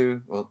musician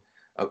too. Well,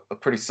 a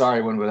pretty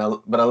sorry one, but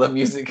I love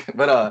music.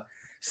 But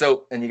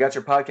and you got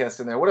your podcast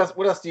in there. What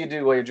else do you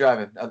do while you're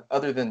driving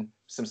other than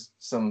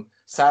some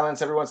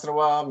silence every once in a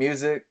while,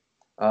 music,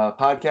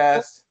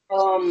 podcast?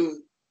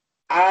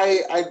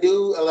 I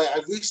do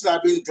I've recently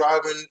I've been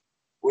driving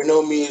with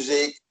no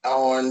music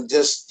on,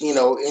 just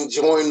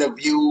enjoying the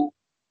view.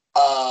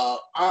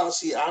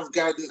 Honestly, I've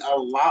gotten a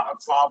lot of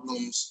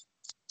problems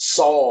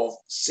solved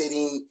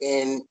sitting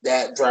in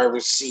that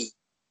driver's seat.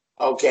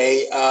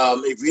 Okay,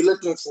 if you're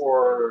looking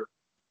for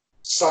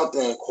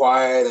something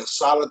quiet and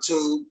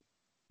solitude,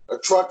 a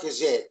truck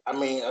is it. I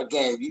mean,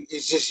 again,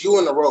 it's just you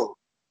and the road,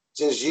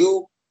 just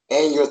you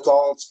and your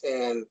thoughts.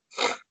 And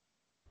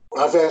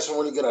I've had some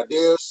really good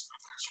ideas.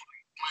 I've had some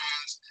really good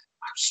plans.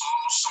 I've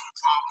solved some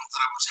problems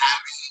that I was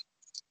having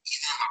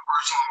either in my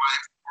personal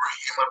life or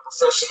in my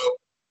professional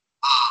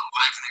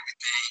life and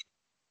everything.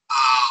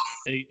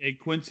 Hey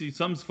Quincy,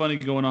 something's funny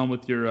going on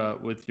with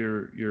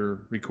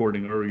your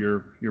recording or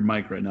your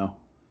mic right now.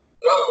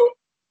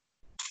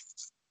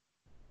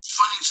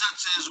 Funny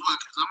such as what?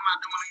 Because I'm not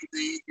doing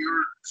anything.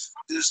 You're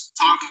just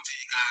talking to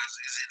you guys.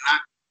 Is it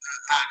not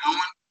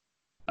going?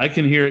 I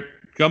can hear it.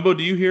 Gumbo,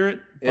 do you hear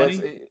it?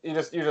 Funny?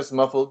 Yeah, you're just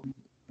muffled.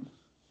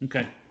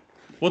 Okay.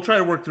 We'll try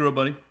to work through it,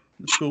 buddy.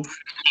 It's cool.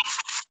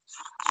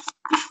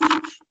 Why am I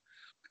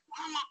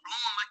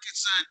blowing like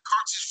it's a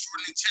cartridge for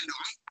Nintendo?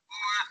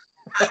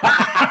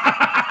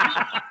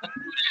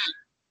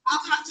 Why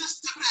did I just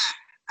do that?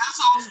 That's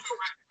all it's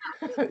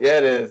right there. Yeah,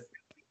 it is.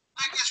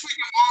 Like it's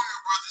freaking Mario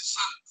Brothers,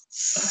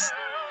 son.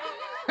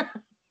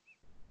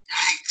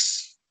 Yikes.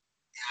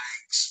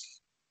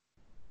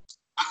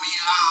 I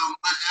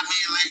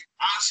mean, like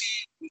honestly,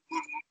 when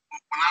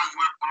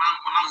when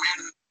I'm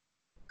in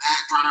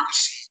that driver's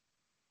seat,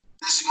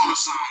 this is gonna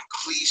sound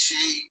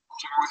cliche,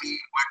 corny,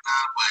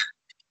 whatnot, but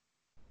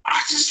I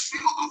just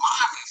feel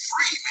alive and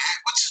free, man.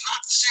 Which is not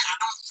to say I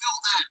don't feel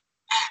that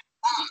at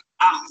home.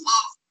 I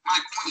love my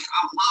queen.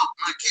 I love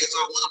my kids.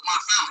 I love my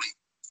family.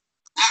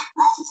 That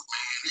road,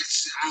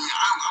 man,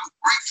 I'm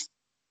grateful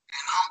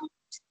and humble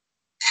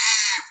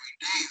every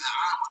day that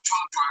I'm a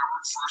truck driver,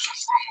 first and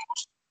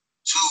foremost.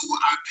 Two,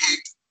 I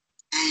picked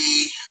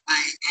a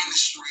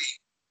industry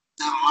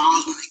that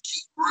allows me to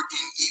keep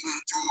working even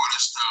through all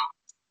this stuff.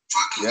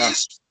 Trucking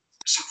is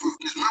because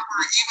remember,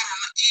 even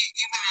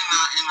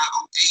in the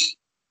 08,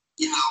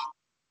 you know,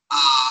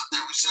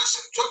 that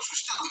recession, trucks were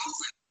still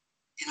moving.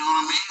 You know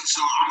what I mean?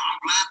 So I'm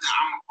glad that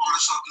I'm a part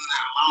of something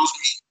that allows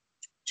me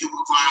to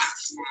provide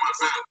for my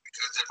family.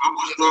 Because if I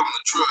wasn't driving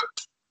the truck,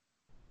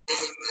 and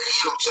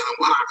you know, telling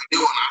what I'd be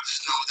doing, I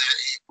just know that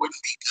it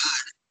wouldn't be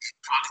good. It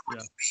probably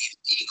wouldn't be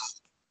legal.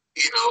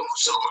 You know,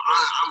 so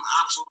I'm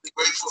absolutely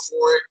grateful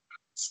for it.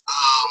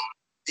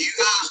 Do you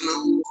guys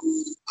know who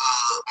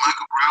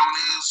Michael Brown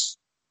is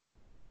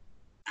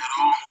at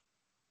all?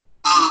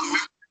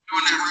 Remember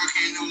during that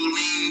hurricane in New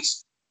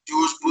Orleans,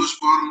 George Bush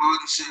brought him out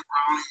and said,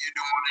 Brownie, you're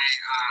doing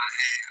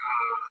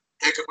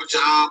a heck of a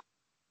job.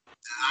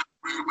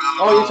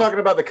 Oh, you're talking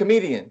about the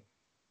comedian.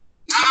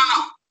 No.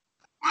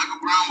 Michael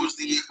Brown was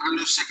the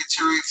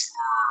undersecretary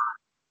for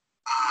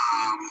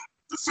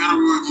the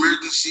Federal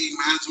Emergency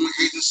Management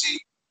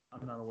Agency.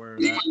 I'm not aware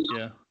of that.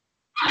 Yeah.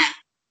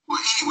 Well,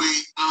 anyway,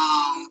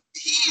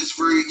 he is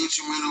very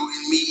instrumental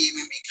in me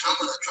even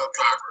becoming a truck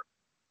driver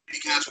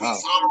because we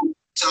follow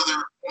each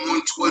other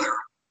on Twitter,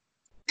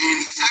 and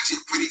he's actually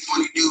a pretty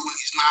funny dude when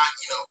he's not,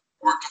 you know,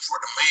 working for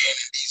the man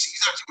in DC.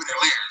 He's actually with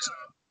hilarious.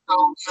 So,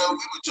 you know,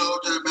 we would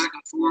joke that back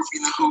and forth,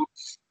 you know.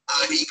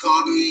 He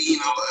called me, you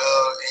know,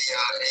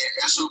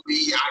 a SOB.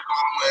 I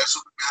called him a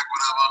SOB back,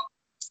 whatever.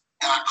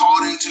 And I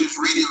called into his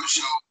radio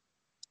show.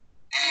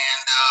 And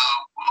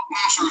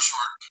long story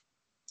short,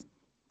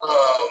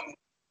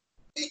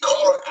 he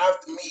called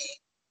after me.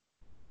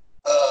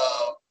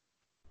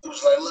 It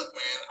was like, look,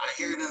 man, I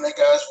hear it in that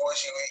guy's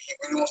voice. He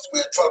really wants to be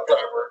a truck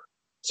driver.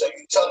 So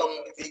you tell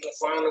him if he can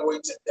find a way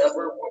to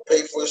Denver, we'll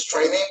pay for his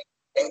training,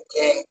 and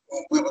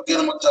we will get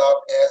him a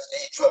job as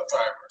a truck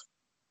driver.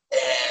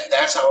 And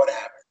that's how it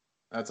happened.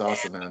 That's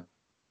awesome, man.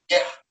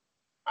 Yeah.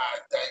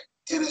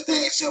 To this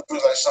day, it still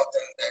feels like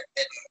something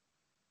that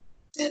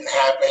didn't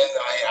happen.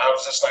 I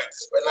was just like,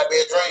 this better not be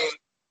a dream.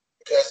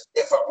 Because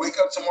if I wake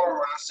up tomorrow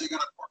and I still got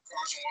to work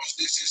cars and watch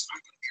this,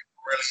 I'm going to be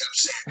really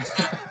upset.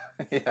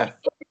 Yeah.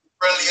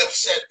 Really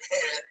upset,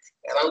 man.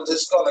 And I'm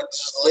just going to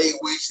lay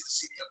waste to the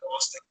city of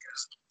Boston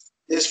because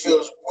this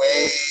feels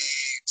way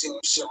too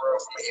surreal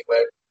for me.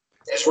 But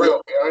it's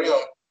real. Here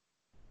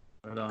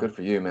I am. Good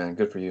for you, man.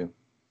 Good for you.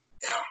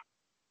 Yeah.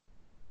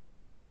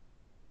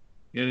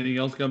 You got anything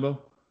else,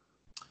 Gumbo?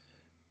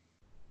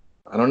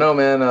 I don't know,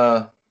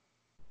 man.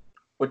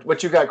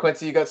 What you got,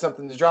 Quincy? You got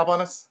something to drop on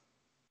us?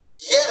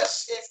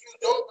 Yes, if you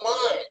don't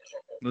mind.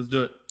 Let's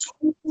do it. To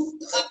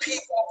the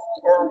people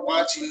who are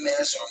watching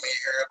this or may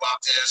hear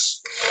about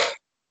this,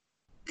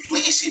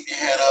 please keep your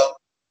head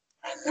up.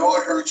 I know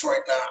it hurts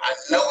right now. I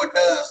know it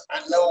does.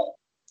 I know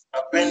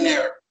I've been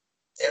there.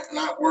 If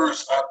not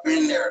worse, I've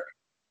been there.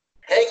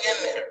 Hang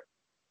in there.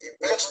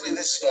 Eventually,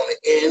 this is going to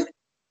end.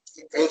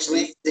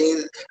 Eventually,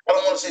 I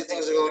don't want to say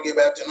things are going to get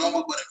back to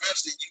normal, but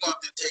eventually you're going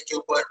to have to take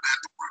your butt back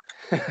to work.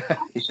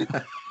 Eventually,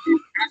 you're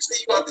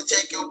going to have to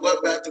take your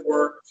butt back to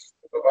work,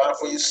 provide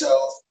for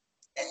yourself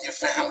and your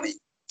family.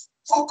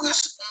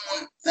 Focus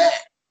on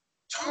that.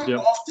 Turn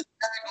off the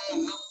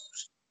daggone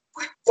news.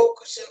 Quit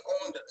focusing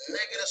on the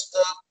negative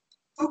stuff.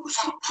 Focus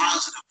on the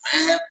positive,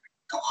 man.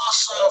 Go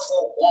outside for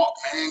a walk,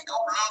 man. Go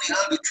literally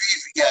hug a tree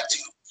if you got to.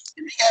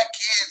 If you got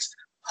kids,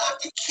 hug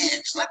your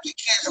kids. Look your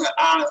kids in the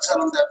eye and tell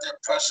them that they're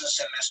precious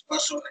and they're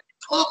special and that you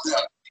love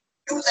them.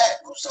 Do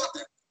that. Do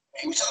something.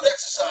 Maybe start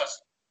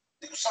exercising.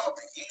 Do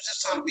something. Use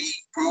this time to be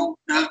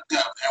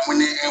productive.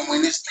 And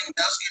when this thing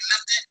does get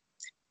lifted,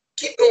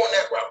 keep going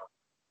that route.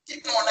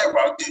 Keep going that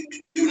route.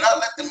 Do not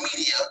let the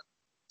media,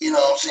 you know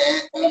what I'm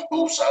saying, on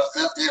both sides,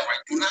 left and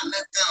right. Do not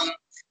let them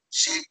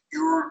shape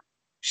your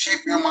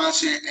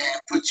mindset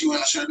and put you in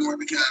a certain way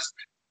because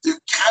they're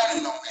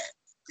counting on that.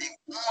 They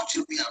want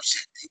you to be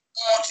upset. They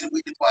want you to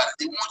be divided.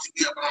 They want you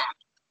to be up and on.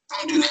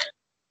 Don't do that.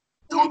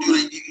 Don't do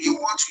that. You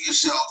want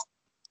yourself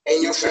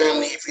and your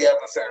family, if you have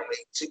a family,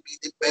 to be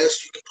the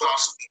best you can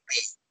possibly be.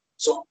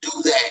 So do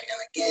that.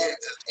 And again, if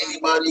there's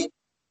anybody,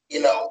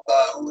 you know,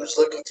 who is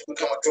looking to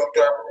become a truck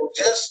driver or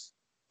just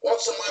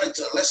want somebody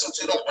to listen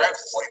to them rap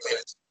for 40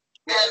 minutes,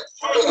 man,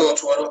 follow me on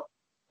Twitter.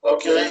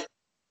 Okay?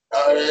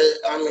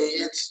 I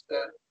mean,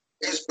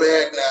 it's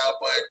bad now,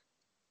 but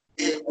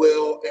it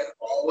will and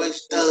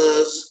always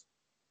does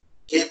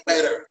get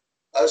better.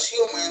 Us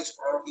humans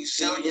are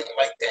resilient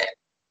like that.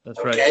 That's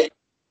okay? Right.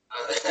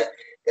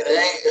 It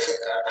ain't.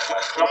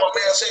 How my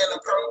man saying the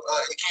pro?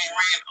 It can't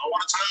rain all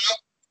the time.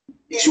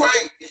 He's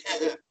right.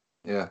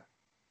 Yeah.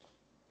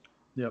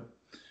 Yep.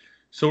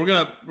 So we're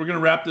gonna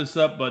wrap this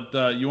up, but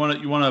you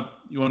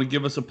wanna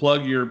give us a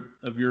plug of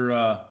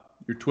your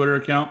Twitter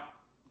account?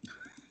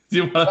 Do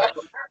you wanna?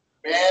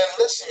 Man,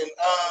 listen,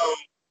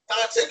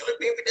 Todd Tickler,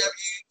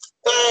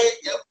 BBW,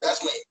 yep,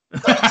 that's me.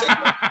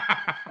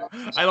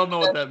 I don't know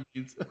what that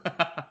means.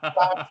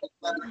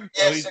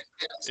 Yes,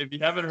 If you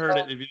haven't heard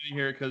it, if you didn't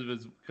hear it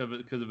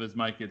because of his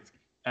mic, it's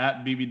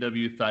at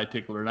BBW Thigh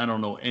Tickler, and I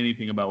don't know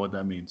anything about what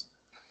that means.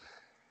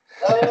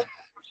 No.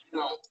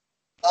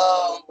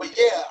 But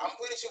yeah, I'm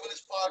pretty sure when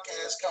this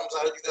podcast comes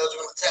out, you guys are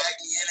gonna tag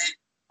me in it.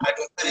 I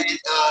can put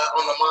it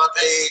on the my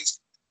page.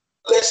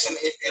 Listen,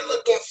 if you're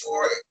looking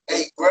for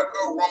a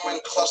Greco-Roman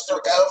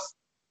cluster F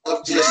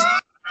of just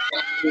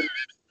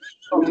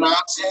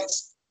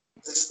nonsense,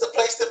 this is the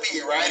place to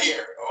be right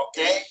here.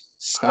 Okay.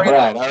 All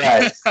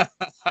right.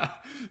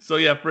 So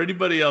yeah, for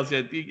anybody else,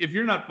 if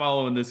you're not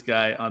following this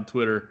guy on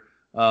Twitter,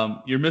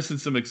 you're missing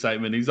some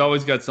excitement. He's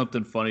always got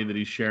something funny that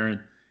he's sharing,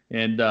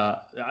 and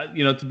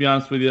to be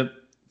honest with you,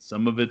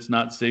 some of it's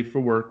not safe for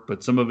work,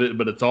 but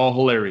it's all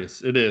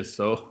hilarious. It is.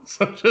 So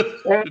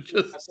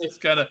just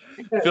kind of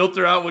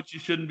filter out what you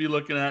shouldn't be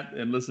looking at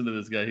and listen to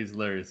this guy. He's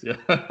hilarious. Yeah.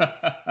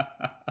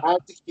 How's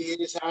the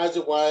kids? How's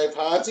your wife?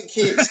 How's the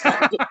kids?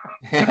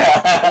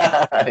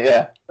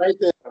 Yeah. Right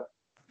there.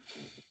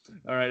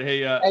 All right.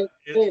 Hey,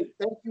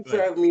 thank you for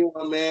having me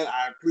on, man.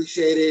 I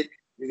appreciate it.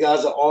 You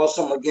guys are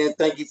awesome. Again,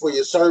 thank you for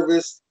your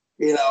service.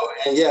 And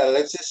yeah,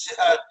 let's just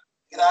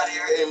get out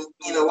here and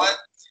you know what?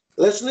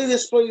 Let's leave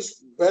this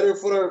place better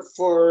for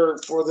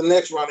the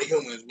next round of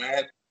humans,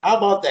 man. How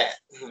about that?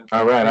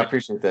 All right, I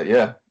appreciate that.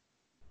 Yeah.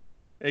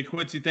 Hey,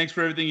 Quincy, thanks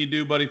for everything you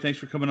do, buddy. Thanks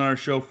for coming on our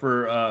show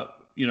for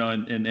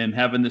and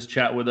having this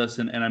chat with us.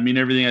 And I mean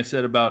everything I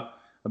said about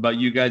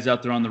you guys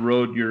out there on the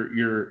road.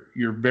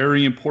 You're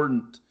very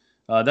important.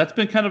 That's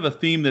been kind of a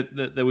theme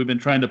that we've been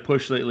trying to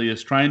push lately,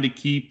 is trying to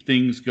keep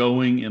things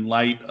going in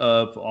light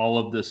of all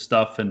of this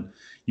stuff. And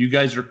you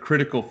guys are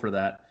critical for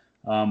that.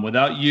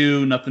 Without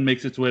you, nothing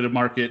makes its way to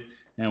market.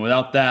 And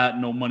without that,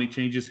 no money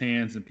changes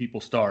hands and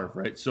people starve,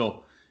 right?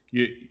 So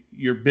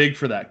you're big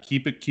for that.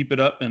 Keep it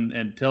up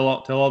and tell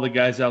all the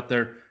guys out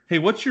there, hey,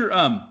 what's your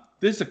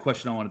this is a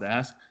question I wanted to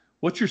ask.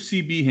 What's your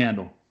CB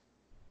handle?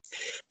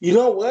 You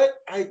know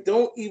what? I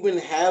don't even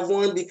have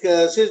one,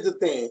 because here's the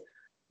thing.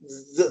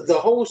 The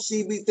whole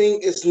CB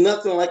thing is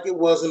nothing like it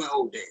was in the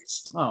old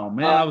days. Oh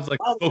man, I was like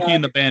Smokey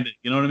and the Bandit.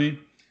 You know what I mean?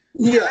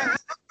 Yeah.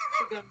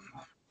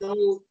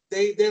 So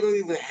they don't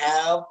even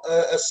have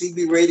a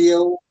CB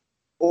radio,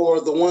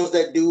 or the ones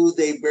that do,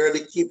 they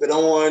barely keep it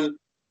on. Okay.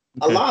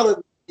 A lot of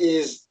it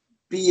is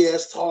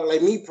BS talk.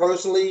 Like me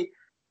personally,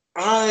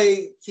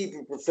 I keep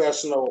it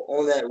professional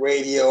on that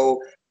radio.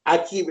 I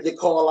keep it to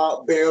call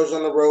out bears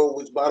on the road,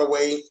 which, by the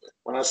way,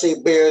 when I say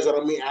bears, I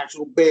don't mean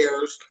actual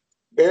bears.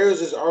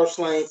 Bears is our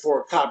slang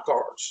for cop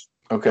cars.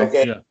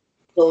 Okay. Yeah.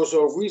 So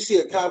if we see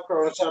a cop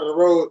car on the side of the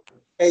road,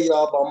 hey,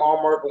 y'all, by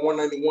mile marker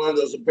 191,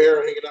 there's a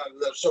bear hanging out of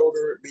the left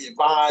shoulder, be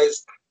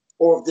advised.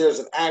 Or if there's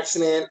an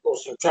accident or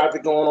some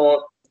traffic going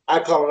on, I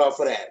call it out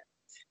for that.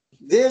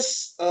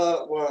 This,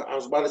 I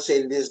was about to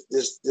say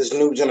this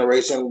new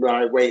generation,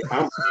 right? Wait,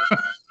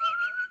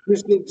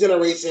 this new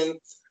generation,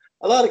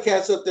 a lot of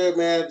cats up there,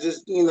 man,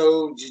 just,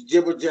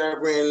 jibber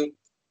jabbering,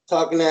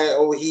 talking that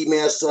old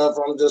He-Man stuff.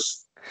 I'm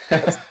just, I've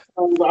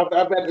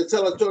had to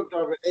tell a truck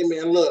driver, hey,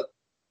 man, look,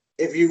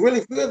 if you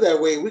really feel that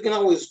way, we can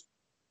always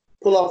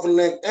pull off the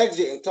next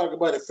exit and talk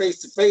about it face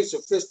to face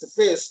or fist to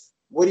fist.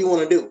 What do you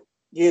want to do?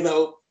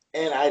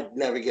 And I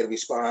never get a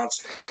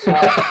response.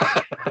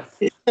 I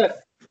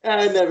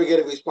never get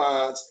a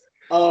response.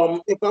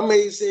 If I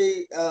may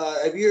say,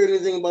 have you heard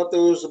anything about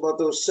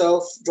those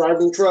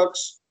self-driving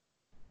trucks?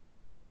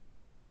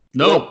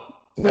 No.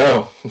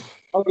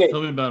 Okay.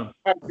 Tell me about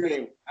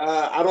them.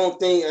 I don't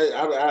think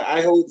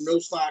I hold no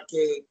stock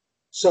in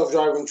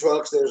self-driving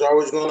trucks. There's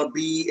always going to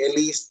be at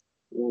least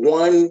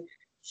one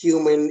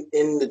human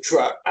in the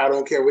truck. I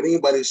don't care what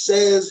anybody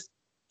says.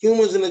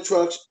 Humans in the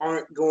trucks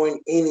aren't going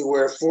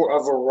anywhere for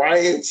a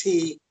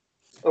variety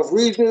of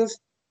reasons,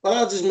 but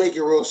I'll just make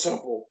it real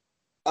simple.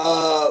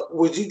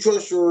 Would you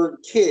trust your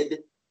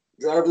kid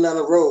driving down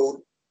the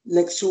road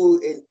next to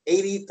an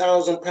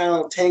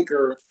 80,000-pound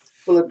tanker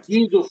full of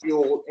diesel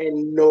fuel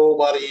and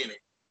nobody in it?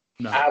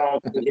 No. I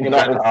don't think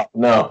anybody.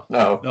 No.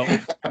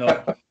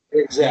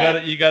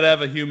 Exactly. You got to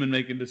have a human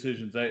making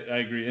decisions. I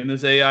agree. And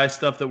this AI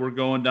stuff that we're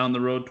going down the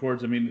road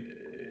towards, I mean,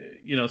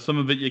 some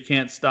of it you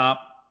can't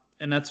stop,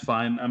 and that's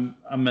fine.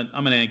 I'm an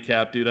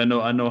ANCAP dude. I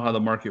know how the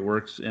market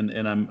works, and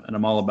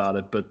I'm all about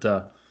it. But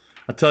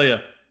I tell you,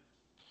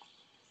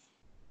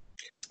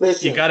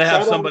 listen, you got to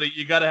have somebody.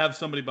 You got to have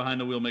somebody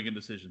behind the wheel making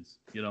decisions.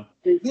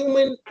 The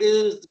human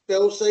is the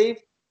fail-safe,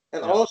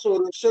 and also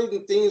there's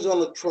certain things on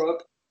the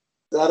truck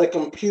that a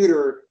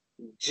computer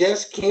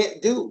just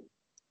can't do.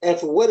 And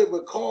for what it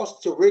would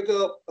cost to rig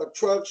up a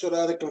truck so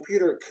that a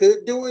computer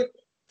could do it,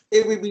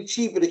 it would be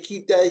cheaper to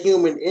keep that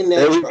human in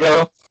that truck. There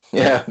we go.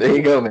 Yeah, there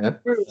you go, man.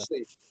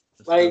 Seriously.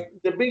 Like,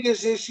 the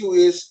biggest issue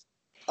is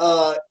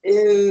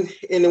in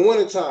the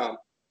wintertime,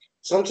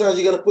 sometimes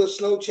you got to put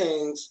snow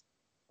chains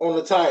on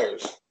the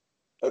tires.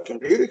 A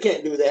computer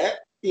can't do that,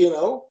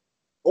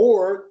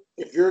 Or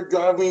if you're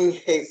driving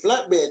a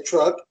flatbed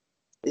truck,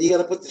 you got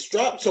to put the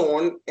straps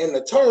on and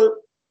the tarp.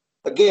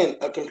 Again,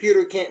 a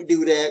computer can't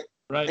do that.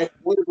 Right. And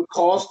what it would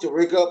cost to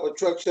rig up a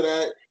truck so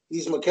that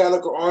these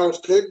mechanical arms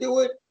could do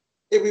it,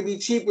 it would be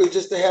cheaper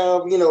just to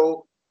have,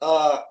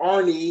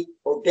 Arnie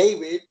or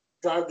David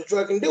drive the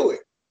truck and do it.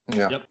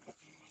 Yeah. Yep.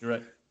 You're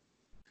right.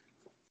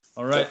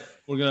 All right.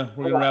 We're gonna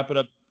wrap it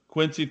up.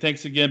 Quincy,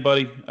 thanks again,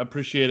 buddy. I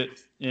appreciate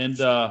it. And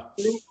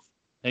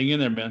hang in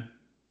there, man.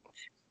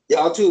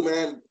 Y'all too,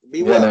 man.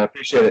 Be Man, I well.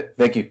 appreciate it.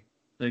 Thank you.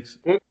 Thanks.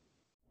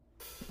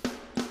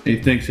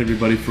 Hey, thanks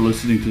everybody for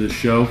listening to the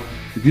show.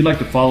 If you'd like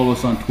to follow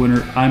us on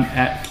Twitter, I'm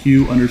at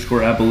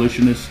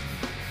Q_abolitionist.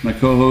 My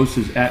co-host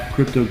is at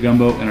Crypto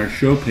Gumbo, and our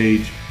show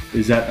page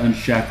is at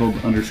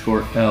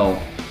Unshackled_L.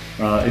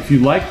 If you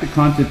like the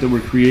content that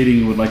we're creating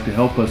and would like to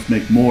help us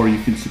make more,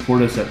 you can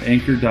support us at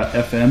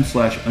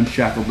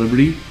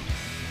anchor.fm/unshackledliberty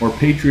or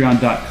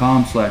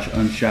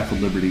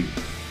patreon.com/unshackledliberty.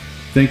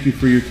 Thank you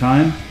for your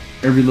time.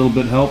 Every little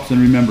bit helps,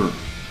 and remember,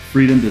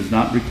 freedom does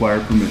not require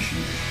permission.